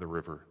plant by the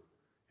river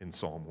in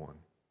Psalm 1.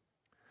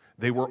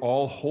 They were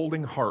all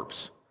holding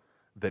harps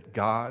that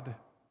God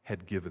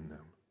had given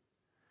them,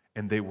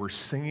 and they were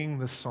singing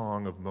the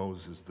song of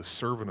Moses, the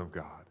servant of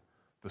God,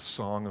 the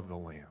song of the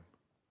Lamb.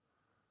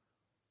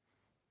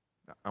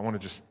 I want to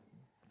just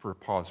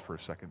pause for a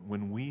second.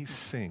 When we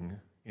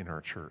sing in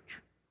our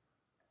church,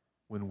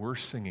 when we're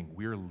singing,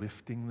 we're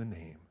lifting the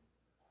name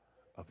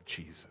of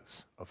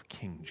Jesus, of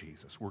King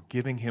Jesus. We're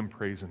giving him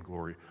praise and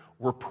glory.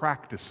 We're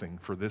practicing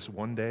for this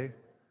one day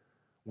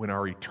when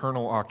our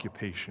eternal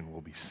occupation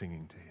will be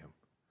singing to him,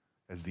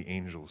 as the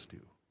angels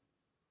do.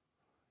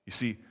 You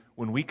see,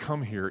 when we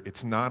come here,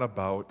 it's not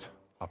about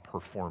a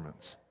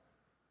performance.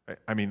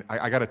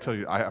 I got to tell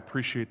you, I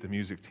appreciate the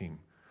music team.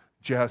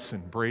 Jess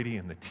and Brady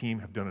and the team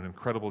have done an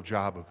incredible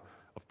job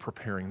of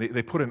preparing.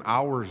 They put in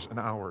hours and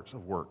hours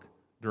of work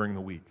during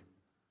the week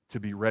to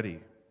be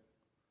ready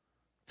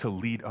to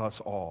lead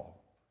us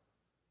all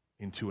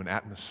into an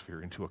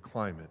atmosphere, into a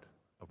climate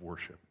of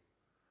worship.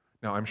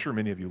 Now, I'm sure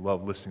many of you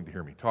love listening to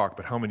hear me talk,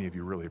 but how many of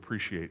you really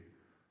appreciate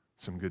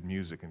some good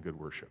music and good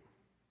worship?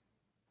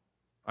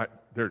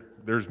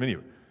 There's many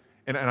of you.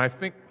 And I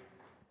think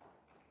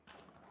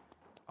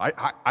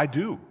I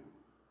do.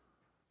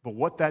 But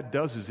what that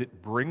does is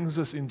it brings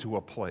us into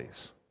a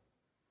place.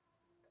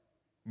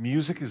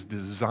 Music is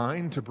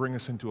designed to bring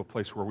us into a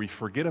place where we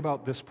forget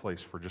about this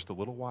place for just a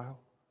little while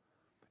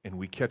and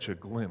we catch a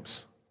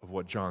glimpse of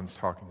what John's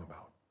talking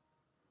about.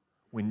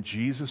 When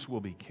Jesus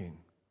will be king,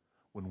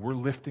 when we're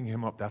lifting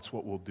him up, that's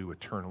what we'll do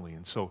eternally.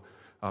 And so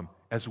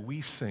as we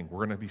sing,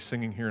 we're going to be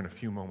singing here in a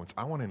few moments.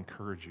 I want to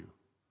encourage you.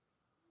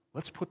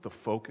 Let's put the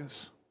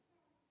focus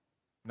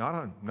not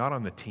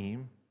on the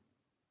team,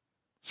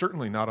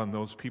 certainly not on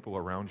those people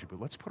around you, but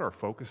let's put our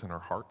focus in our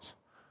hearts.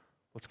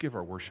 Let's give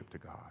our worship to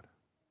God.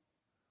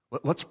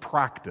 Let's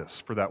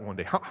practice for that one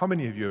day. How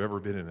many of you have ever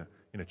been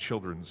in a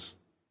children's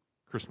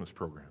Christmas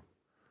program?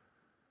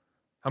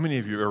 How many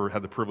of you have ever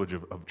had the privilege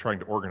of trying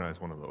to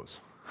organize one of those?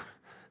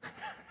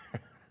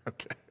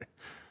 Okay.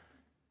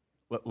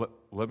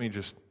 Let me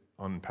just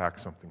unpack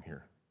something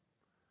here.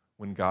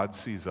 When God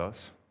sees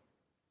us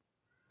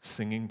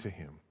singing to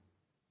him,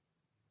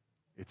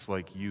 it's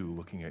like you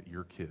looking at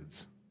your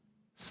kids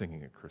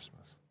singing at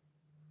Christmas.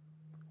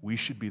 We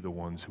should be the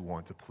ones who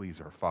want to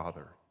please our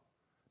Father.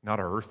 Not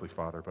our earthly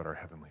Father, but our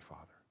Heavenly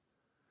Father.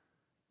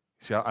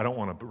 See, I don't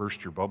want to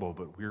burst your bubble,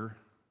 but we're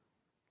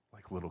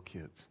like little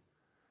kids.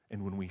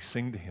 And when we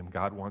sing to him,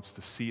 God wants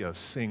to see us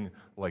sing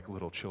like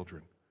little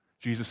children.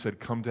 Jesus said,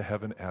 come to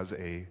heaven as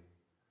a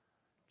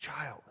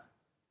child.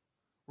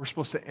 We're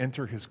supposed to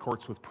enter his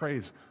courts with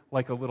praise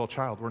like a little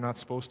child. We're not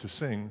supposed to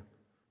sing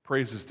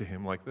praises to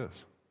him like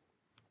this.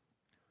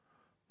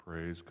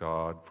 Praise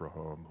God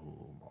from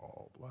whom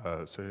all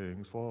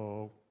blessings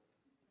flow.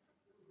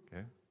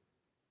 Okay?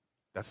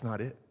 That's not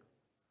it.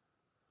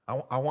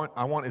 I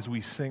want as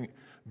we sing,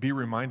 be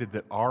reminded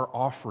that our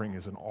offering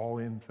is an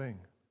all-in thing.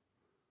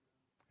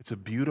 It's a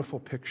beautiful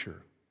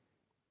picture.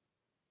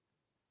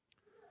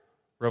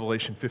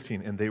 Revelation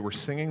 15, and they were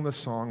singing the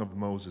song of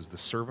Moses, the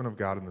servant of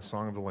God, and the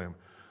song of the Lamb.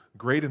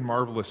 Great and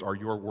marvelous are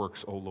your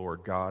works, O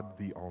Lord, God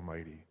the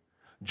Almighty.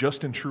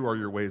 Just and true are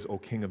your ways, O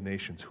King of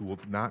nations, who will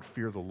not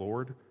fear the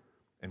Lord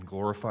and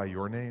glorify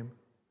your name.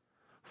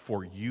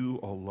 For you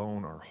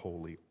alone are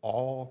holy.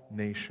 All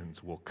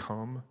nations will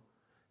come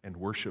and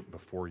worship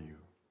before you,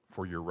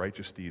 for your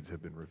righteous deeds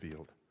have been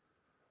revealed.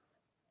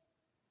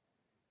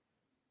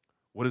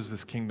 What does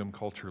this kingdom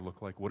culture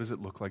look like? What does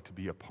it look like to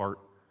be a part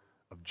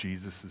of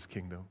Jesus'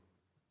 kingdom?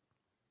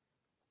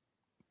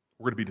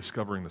 We're going to be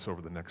discovering this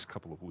over the next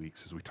couple of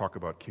weeks as we talk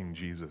about King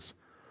Jesus.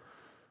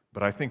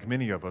 But I think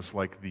many of us,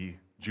 like the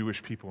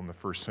Jewish people in the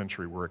first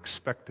century, were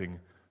expecting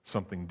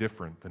something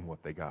different than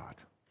what they got.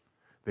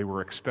 They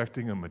were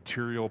expecting a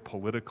material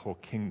political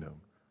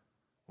kingdom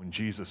when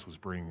Jesus was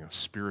bringing a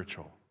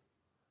spiritual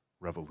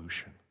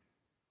revolution.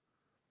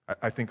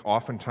 I think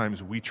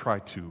oftentimes we try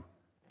to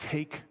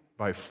take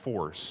by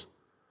force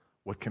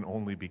what can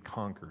only be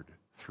conquered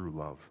through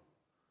love.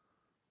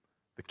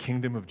 The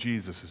kingdom of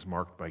Jesus is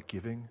marked by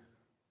giving,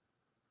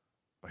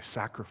 by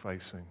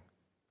sacrificing,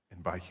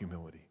 and by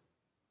humility.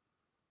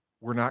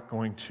 We're not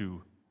going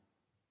to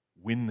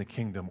win the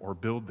kingdom or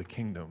build the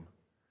kingdom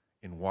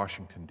in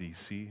Washington,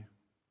 D.C.,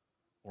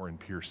 or in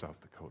Pierre,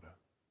 South Dakota.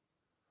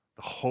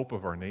 The hope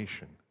of our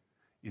nation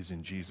is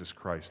in Jesus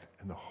Christ,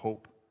 and the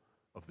hope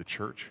of the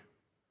church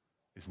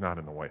is not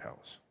in the White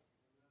House.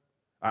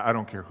 I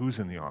don't care who's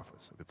in the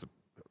office. If it's a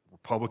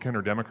Republican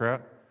or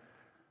Democrat,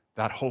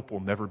 that hope will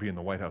never be in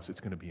the White House. It's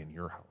going to be in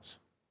your house.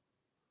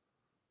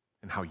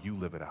 And how you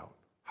live it out,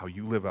 how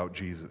you live out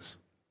Jesus.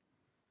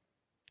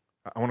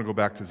 I want to go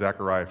back to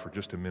Zachariah for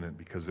just a minute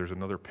because there's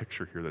another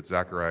picture here that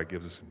Zachariah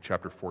gives us in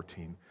chapter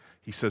 14.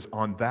 He says,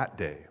 on that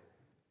day,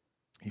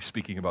 he's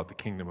speaking about the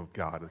kingdom of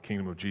God, the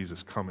kingdom of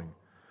Jesus coming.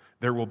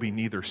 There will be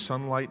neither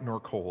sunlight nor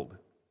cold,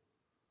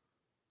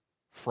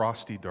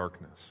 frosty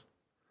darkness.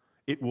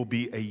 It will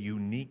be a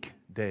unique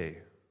day,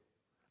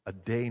 a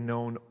day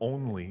known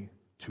only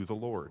to the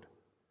Lord,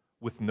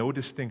 with no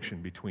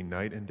distinction between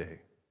night and day.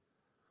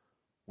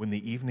 When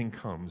the evening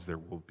comes, there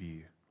will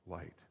be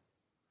light.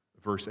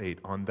 Verse 8,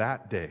 on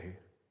that day,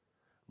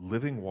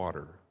 living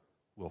water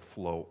will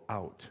flow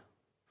out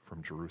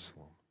from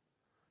Jerusalem,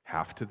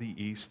 half to the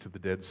east to the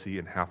Dead Sea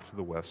and half to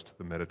the west to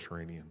the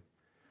Mediterranean.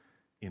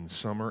 In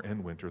summer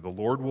and winter, the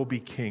Lord will be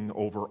king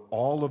over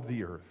all of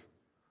the earth.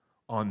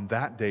 On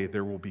that day,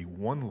 there will be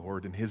one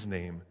Lord, and his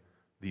name,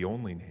 the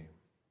only name.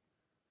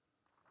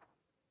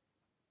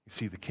 You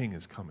see, the king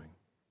is coming.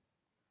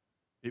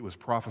 It was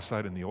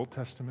prophesied in the Old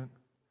Testament.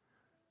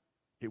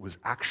 It was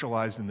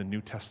actualized in the New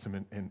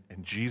Testament, and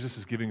Jesus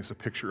is giving us a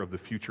picture of the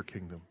future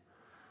kingdom.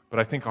 But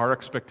I think our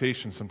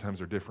expectations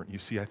sometimes are different. You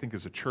see, I think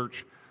as a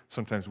church,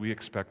 sometimes we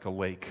expect a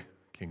lake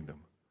kingdom.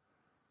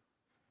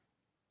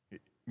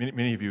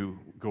 Many of you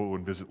go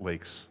and visit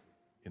lakes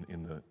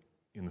in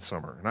the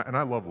summer, and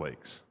I love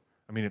lakes.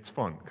 I mean, it's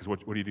fun, because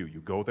what do?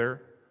 You go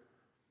there,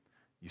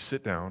 you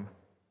sit down,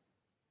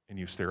 and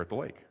you stare at the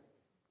lake,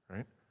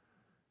 right?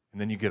 And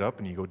then you get up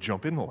and you go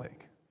jump in the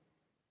lake.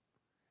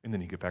 And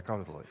then you get back out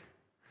of the lake.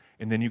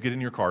 And then you get in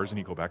your cars and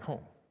you go back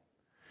home.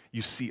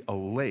 You see, a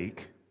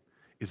lake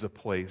is a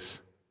place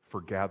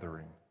for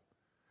gathering.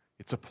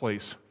 It's a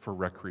place for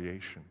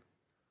recreation.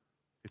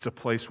 It's a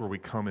place where we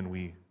come and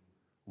we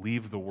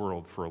leave the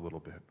world for a little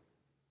bit.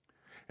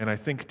 And I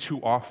think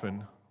too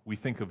often we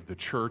think of the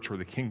church or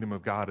the kingdom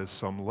of God as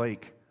some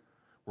lake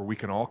where we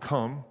can all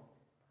come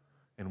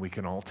and we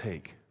can all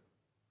take.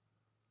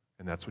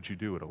 And that's what you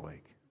do at a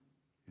lake,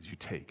 is you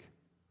take.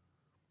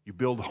 You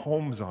build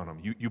homes on them.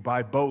 You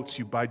buy boats,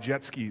 you buy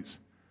jet skis.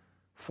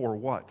 For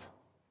what?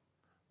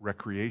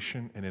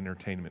 Recreation and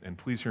entertainment. And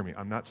please hear me,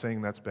 I'm not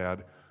saying that's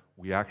bad.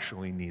 We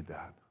actually need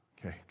that.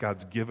 Okay?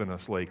 God's given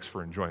us lakes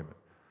for enjoyment.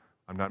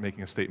 I'm not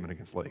making a statement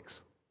against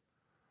lakes.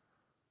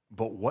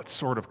 But what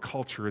sort of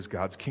culture is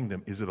God's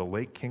kingdom? Is it a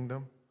lake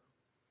kingdom?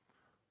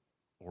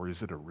 Or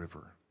is it a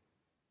river?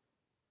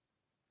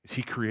 Is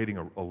he creating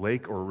a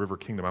lake or a river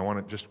kingdom? I want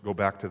to just go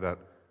back to that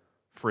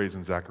phrase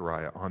in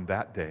Zachariah. On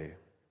that day,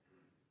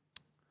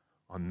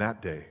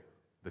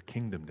 the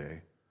kingdom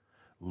day,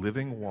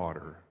 living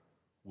water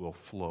will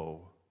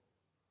flow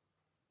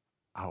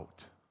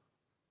out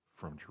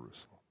from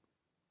Jerusalem.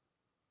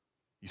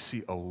 You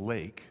see, a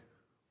lake,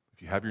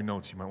 if you have your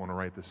notes, you might want to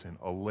write this in.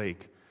 A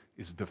lake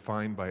is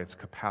defined by its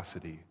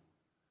capacity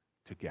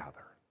to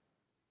gather.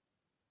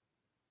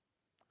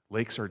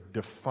 Lakes are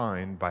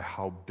defined by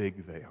how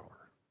big they are.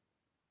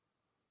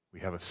 We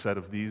have a set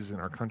of these in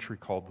our country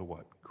called the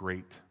what?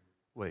 Great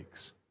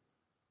Lakes.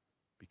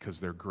 Because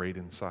they're great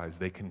in size.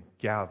 They can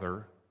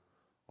gather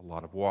a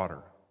lot of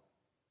water.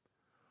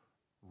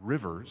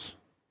 Rivers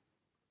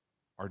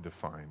are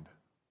defined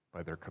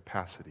by their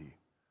capacity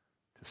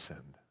to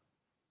send.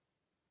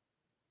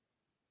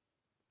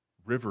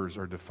 Rivers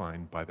are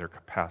defined by their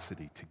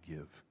capacity to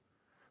give,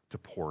 to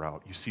pour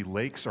out. You see,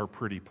 lakes are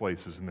pretty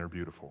places and they're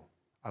beautiful.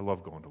 I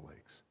love going to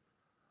lakes.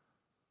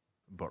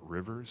 But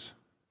rivers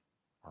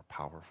are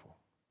powerful.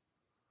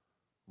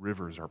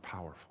 Rivers are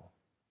powerful.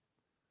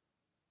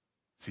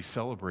 See,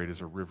 Celebrate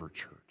is a river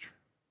church.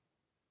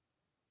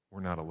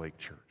 We're not a lake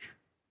church.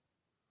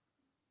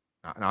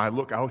 Now I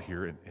look out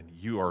here and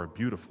you are a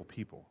beautiful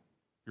people.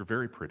 You're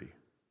very pretty.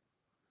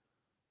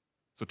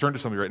 So turn to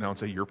somebody right now and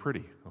say, you're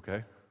pretty,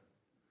 okay?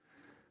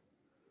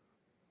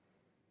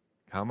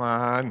 Come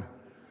on.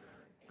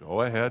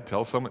 Go ahead,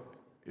 tell someone.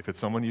 If it's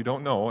someone you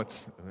don't know,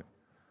 it's...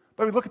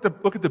 But I mean, look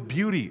at the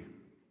beauty.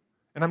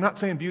 And I'm not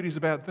saying beauty is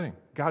a bad thing.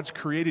 God's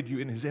created you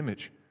in his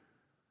image.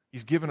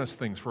 He's given us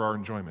things for our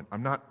enjoyment.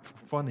 I'm not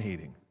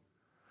fun-hating.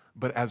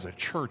 But as a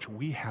church,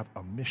 we have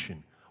a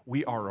mission.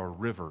 We are a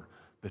river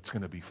that's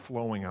going to be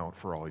flowing out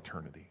for all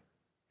eternity.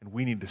 And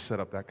we need to set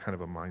up that kind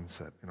of a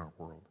mindset in our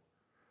world.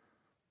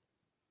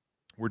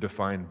 We're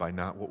defined by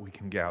not what we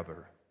can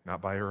gather,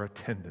 not by our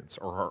attendance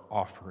or our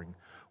offering.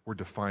 We're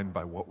defined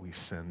by what we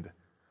send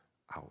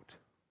out.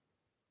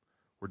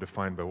 We're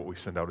defined by what we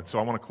send out. And so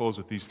I want to close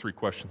with these three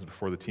questions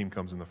before the team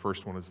comes in. The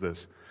first one is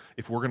this.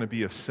 If we're going to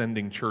be a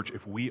sending church,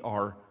 if we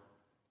are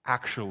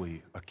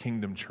actually a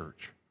kingdom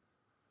church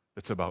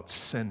that's about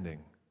sending,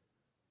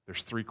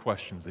 there's three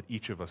questions that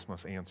each of us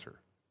must answer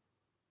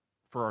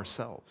for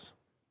ourselves.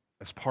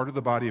 As part of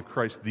the body of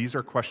Christ, these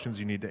are questions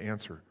you need to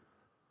answer.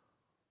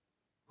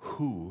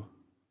 Who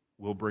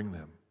will bring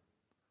them?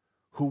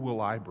 Who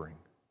will I bring?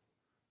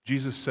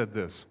 Jesus said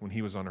this when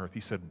he was on earth. He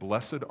said,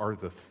 "Blessed are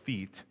the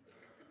feet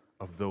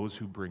of those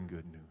who bring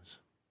good news."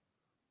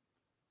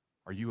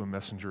 Are you a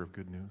messenger of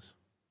good news?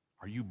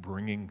 Are you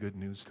bringing good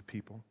news to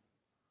people?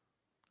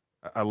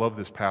 I love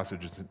this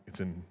passage. It's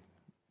in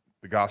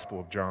the Gospel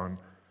of John.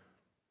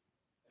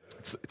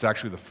 It's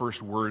actually the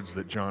first words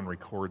that John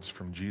records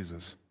from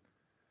Jesus.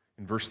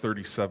 In verse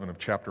 37 of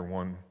chapter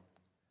 1,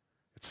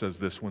 it says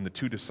this, when the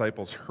two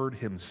disciples heard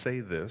him say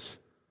this,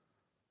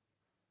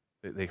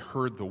 they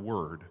heard the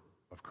word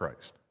of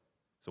Christ.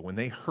 So when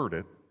they heard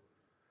it,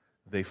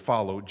 they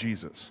followed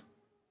Jesus.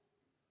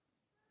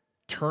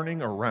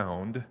 Turning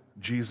around,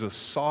 Jesus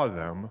saw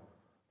them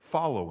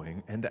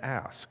following and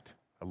asked,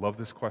 I love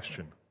this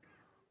question,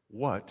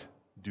 what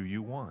do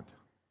you want?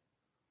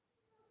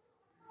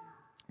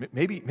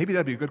 Maybe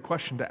that'd be a good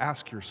question to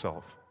ask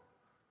yourself,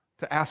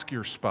 to ask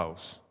your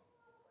spouse,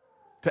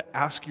 to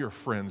ask your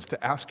friends,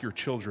 to ask your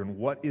children,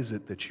 what is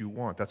it that you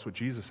want? That's what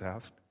Jesus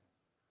asked.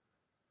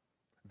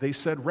 They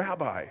said,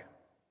 Rabbi,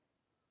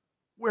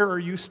 where are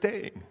you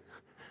staying?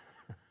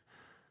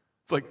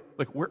 It's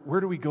like where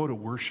do we go to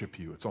worship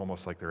you? It's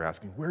almost like they're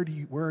asking, where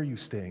are you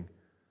staying?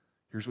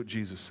 Here's what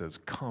Jesus says,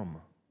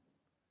 come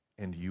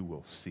and you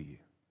will see.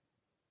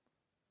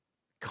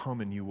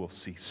 Come and you will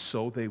see.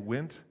 So they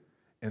went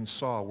and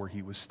saw where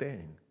he was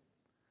staying.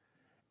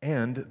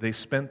 And they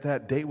spent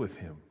that day with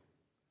him.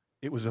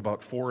 It was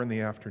about 4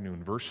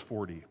 p.m. Verse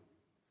 40.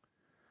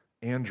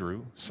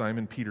 Andrew,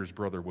 Simon Peter's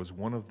brother, was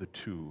one of the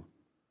two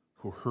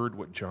who heard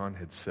what John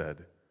had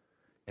said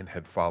and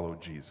had followed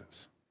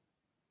Jesus.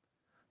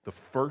 The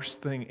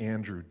first thing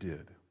Andrew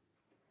did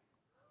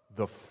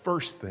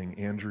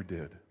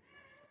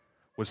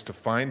was to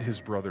find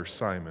his brother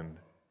Simon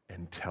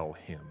and tell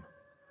him,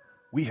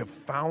 we have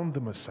found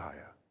the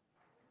Messiah.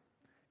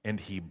 and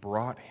he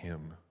brought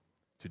him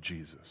to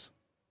Jesus.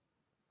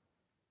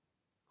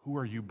 Who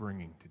are you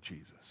bringing to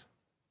Jesus?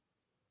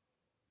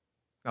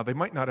 Now, they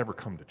might not ever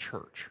come to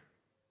church.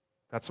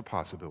 That's a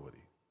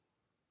possibility.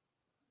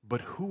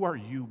 But who are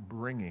you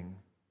bringing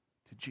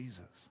to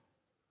Jesus?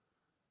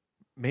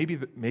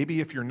 Maybe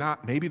if you're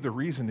not, maybe the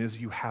reason is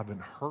you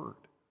haven't heard.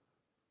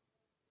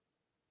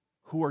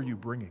 Who are you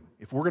bringing?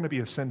 If we're going to be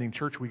ascending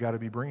church, we got to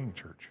be bringing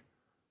church.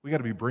 We got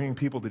to be bringing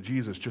people to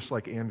Jesus just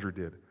like Andrew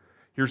did.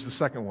 Here's the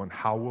second one.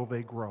 How will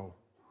they grow?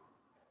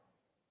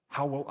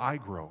 How will I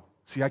grow?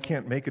 See, I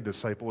can't make a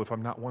disciple if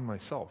I'm not one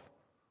myself.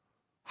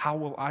 How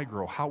will I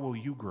grow? How will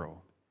you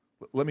grow?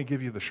 Let me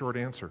give you the short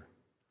answer.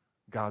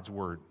 God's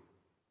word.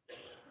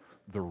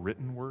 The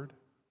written word,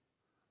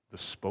 the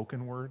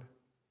spoken word,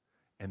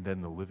 and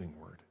then the living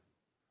word.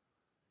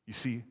 You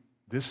see,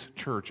 this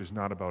church is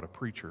not about a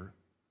preacher,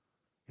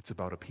 it's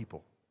about a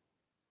people.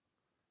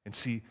 And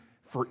see,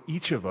 for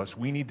each of us,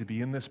 we need to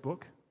be in this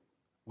book.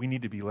 We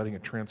need to be letting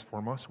it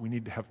transform us. We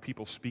need to have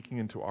people speaking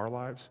into our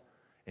lives,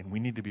 and we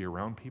need to be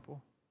around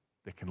people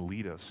that can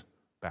lead us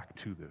back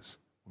to this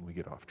when we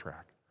get off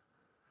track.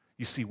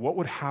 You see, what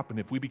would happen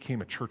if we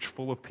became a church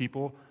full of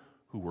people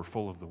who were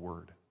full of the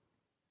Word?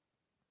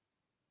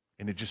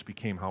 And it just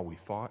became how we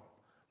thought,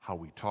 how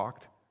we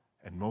talked,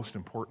 and most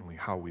importantly,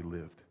 how we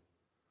lived.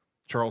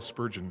 Charles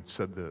Spurgeon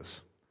said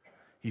this.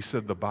 He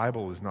said, "The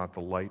Bible is not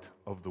the light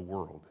of the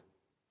world.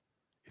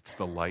 It's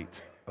the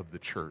light of the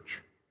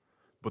church.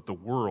 But the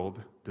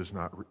world does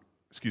not,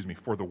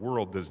 for the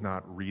world does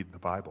not read the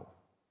Bible."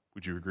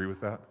 Would you agree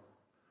with that?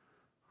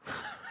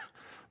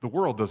 The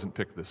world doesn't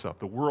pick this up.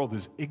 The world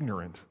is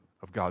ignorant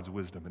of God's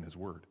wisdom and His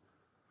Word.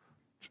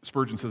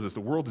 Spurgeon says this, the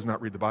world does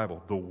not read the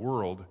Bible. The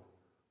world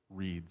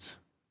reads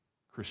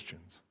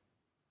Christians.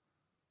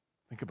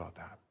 Think about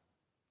that.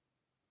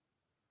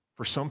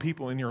 For some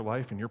people in your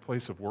life, in your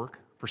place of work,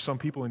 for some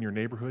people in your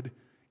neighborhood,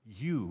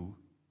 you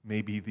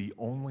may be the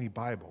only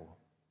Bible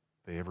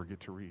they ever get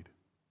to read.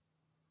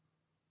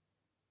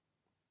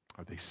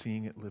 Are they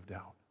seeing it lived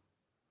out?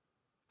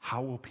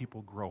 How will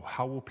people grow?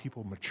 How will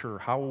people mature?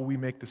 How will we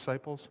make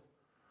disciples?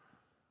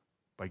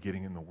 By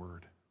getting in the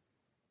Word.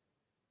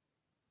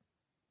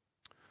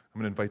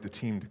 I'm going to invite the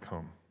team to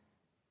come.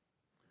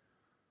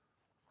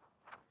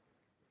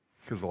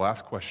 Because the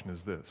last question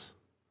is this.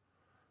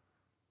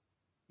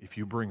 If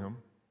you bring them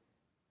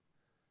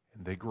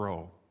and they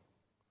grow,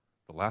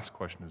 the last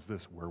question is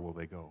this, where will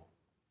they go?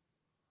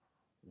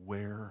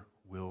 Where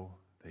will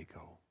they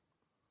go?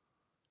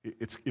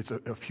 It's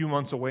a few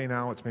months away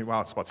now. It's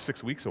about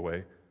 6 weeks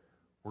away.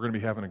 We're going to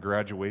be having a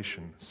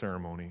graduation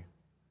ceremony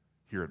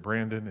here at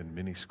Brandon and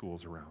many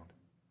schools around.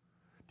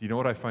 Do you know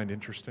what I find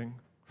interesting?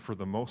 For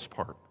the most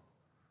part,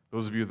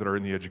 those of you that are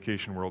in the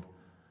education world,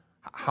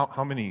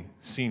 how many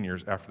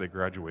seniors after they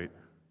graduate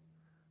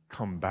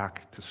come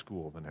back to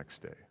school the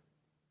next day?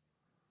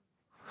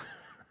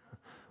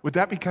 Would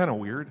that be kind of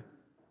weird?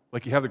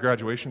 Like you have the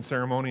graduation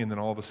ceremony and then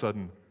all of a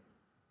sudden,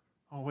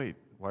 oh wait,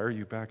 why are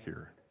you back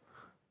here?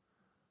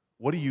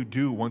 What do you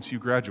do once you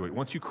graduate?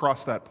 Once you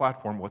cross that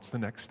platform, what's the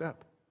next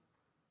step?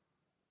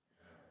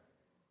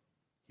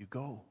 You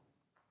go.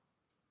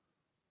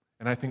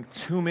 And I think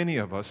too many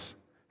of us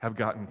have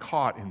gotten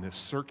caught in this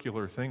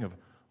circular thing of,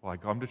 well, I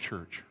come to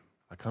church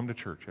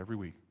every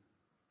week,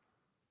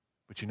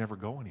 but you never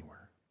go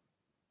anywhere.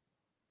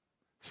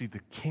 See,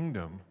 the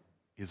kingdom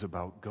is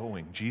about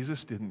going.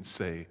 Jesus didn't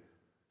say,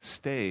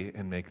 stay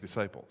and make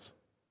disciples.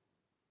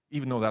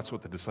 Even though that's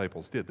what the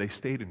disciples did. They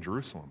stayed in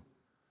Jerusalem.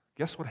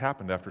 Guess what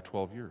happened after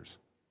 12 years?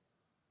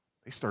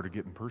 They started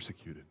getting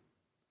persecuted.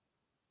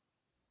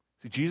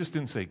 See, Jesus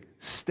didn't say,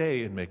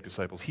 stay and make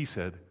disciples. He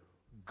said,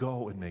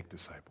 go and make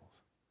disciples.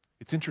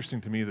 It's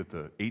interesting to me that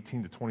the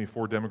 18 to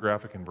 24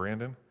 demographic in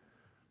Brandon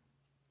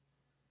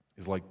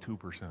is like 2%.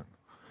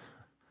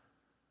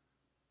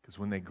 Because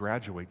when they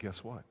graduate,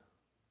 guess what?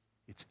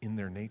 It's in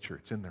their nature,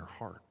 it's in their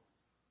heart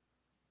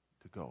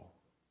to go.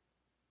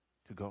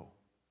 To go.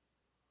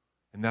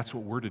 And that's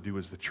what we're to do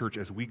as the church.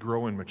 As we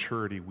grow in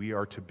maturity, we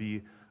are to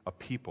be a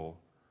people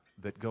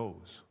that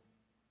goes.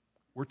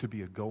 We're to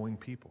be a going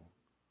people.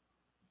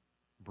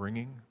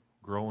 Bringing,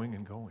 growing,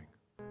 and going.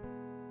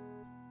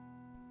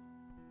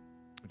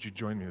 Would you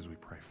join me as we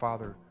pray?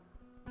 Father,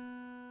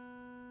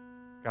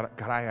 God,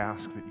 I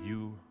ask that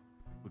you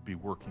would be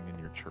working in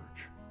your church.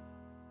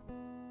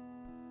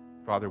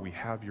 Father, we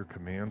have your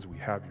commands, we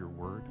have your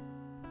word,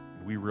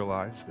 and we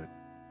realize that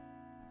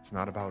it's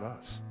not about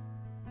us.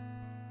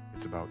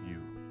 It's about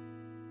you.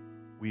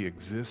 We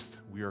exist,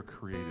 we are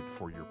created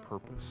for your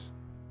purpose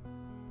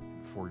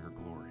and for your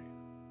glory.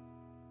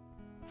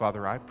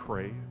 Father, I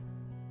pray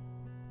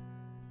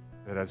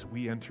that as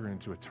we enter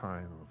into a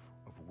time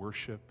of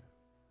worship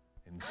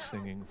and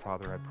singing,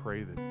 Father, I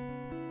pray that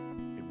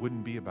it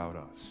wouldn't be about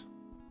us,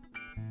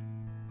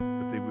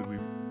 but they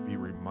would be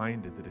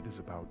reminded that it is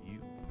about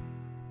you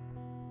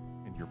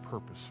and your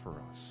purpose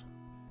for us,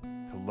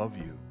 to love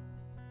you,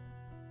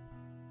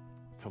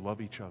 to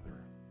love each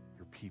other,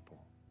 your people,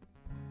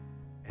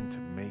 and to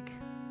make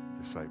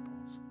disciples.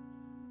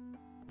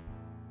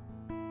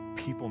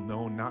 people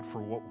known not for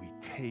what we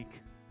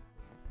take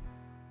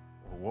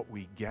or what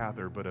we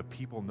gather, but a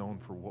people known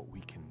for what we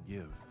can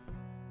give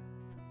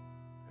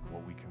and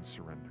what we can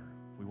surrender.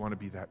 We want to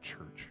be that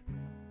church.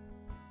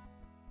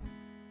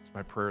 It's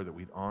my prayer that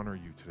we'd honor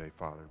you today,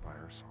 Father, by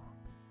our song.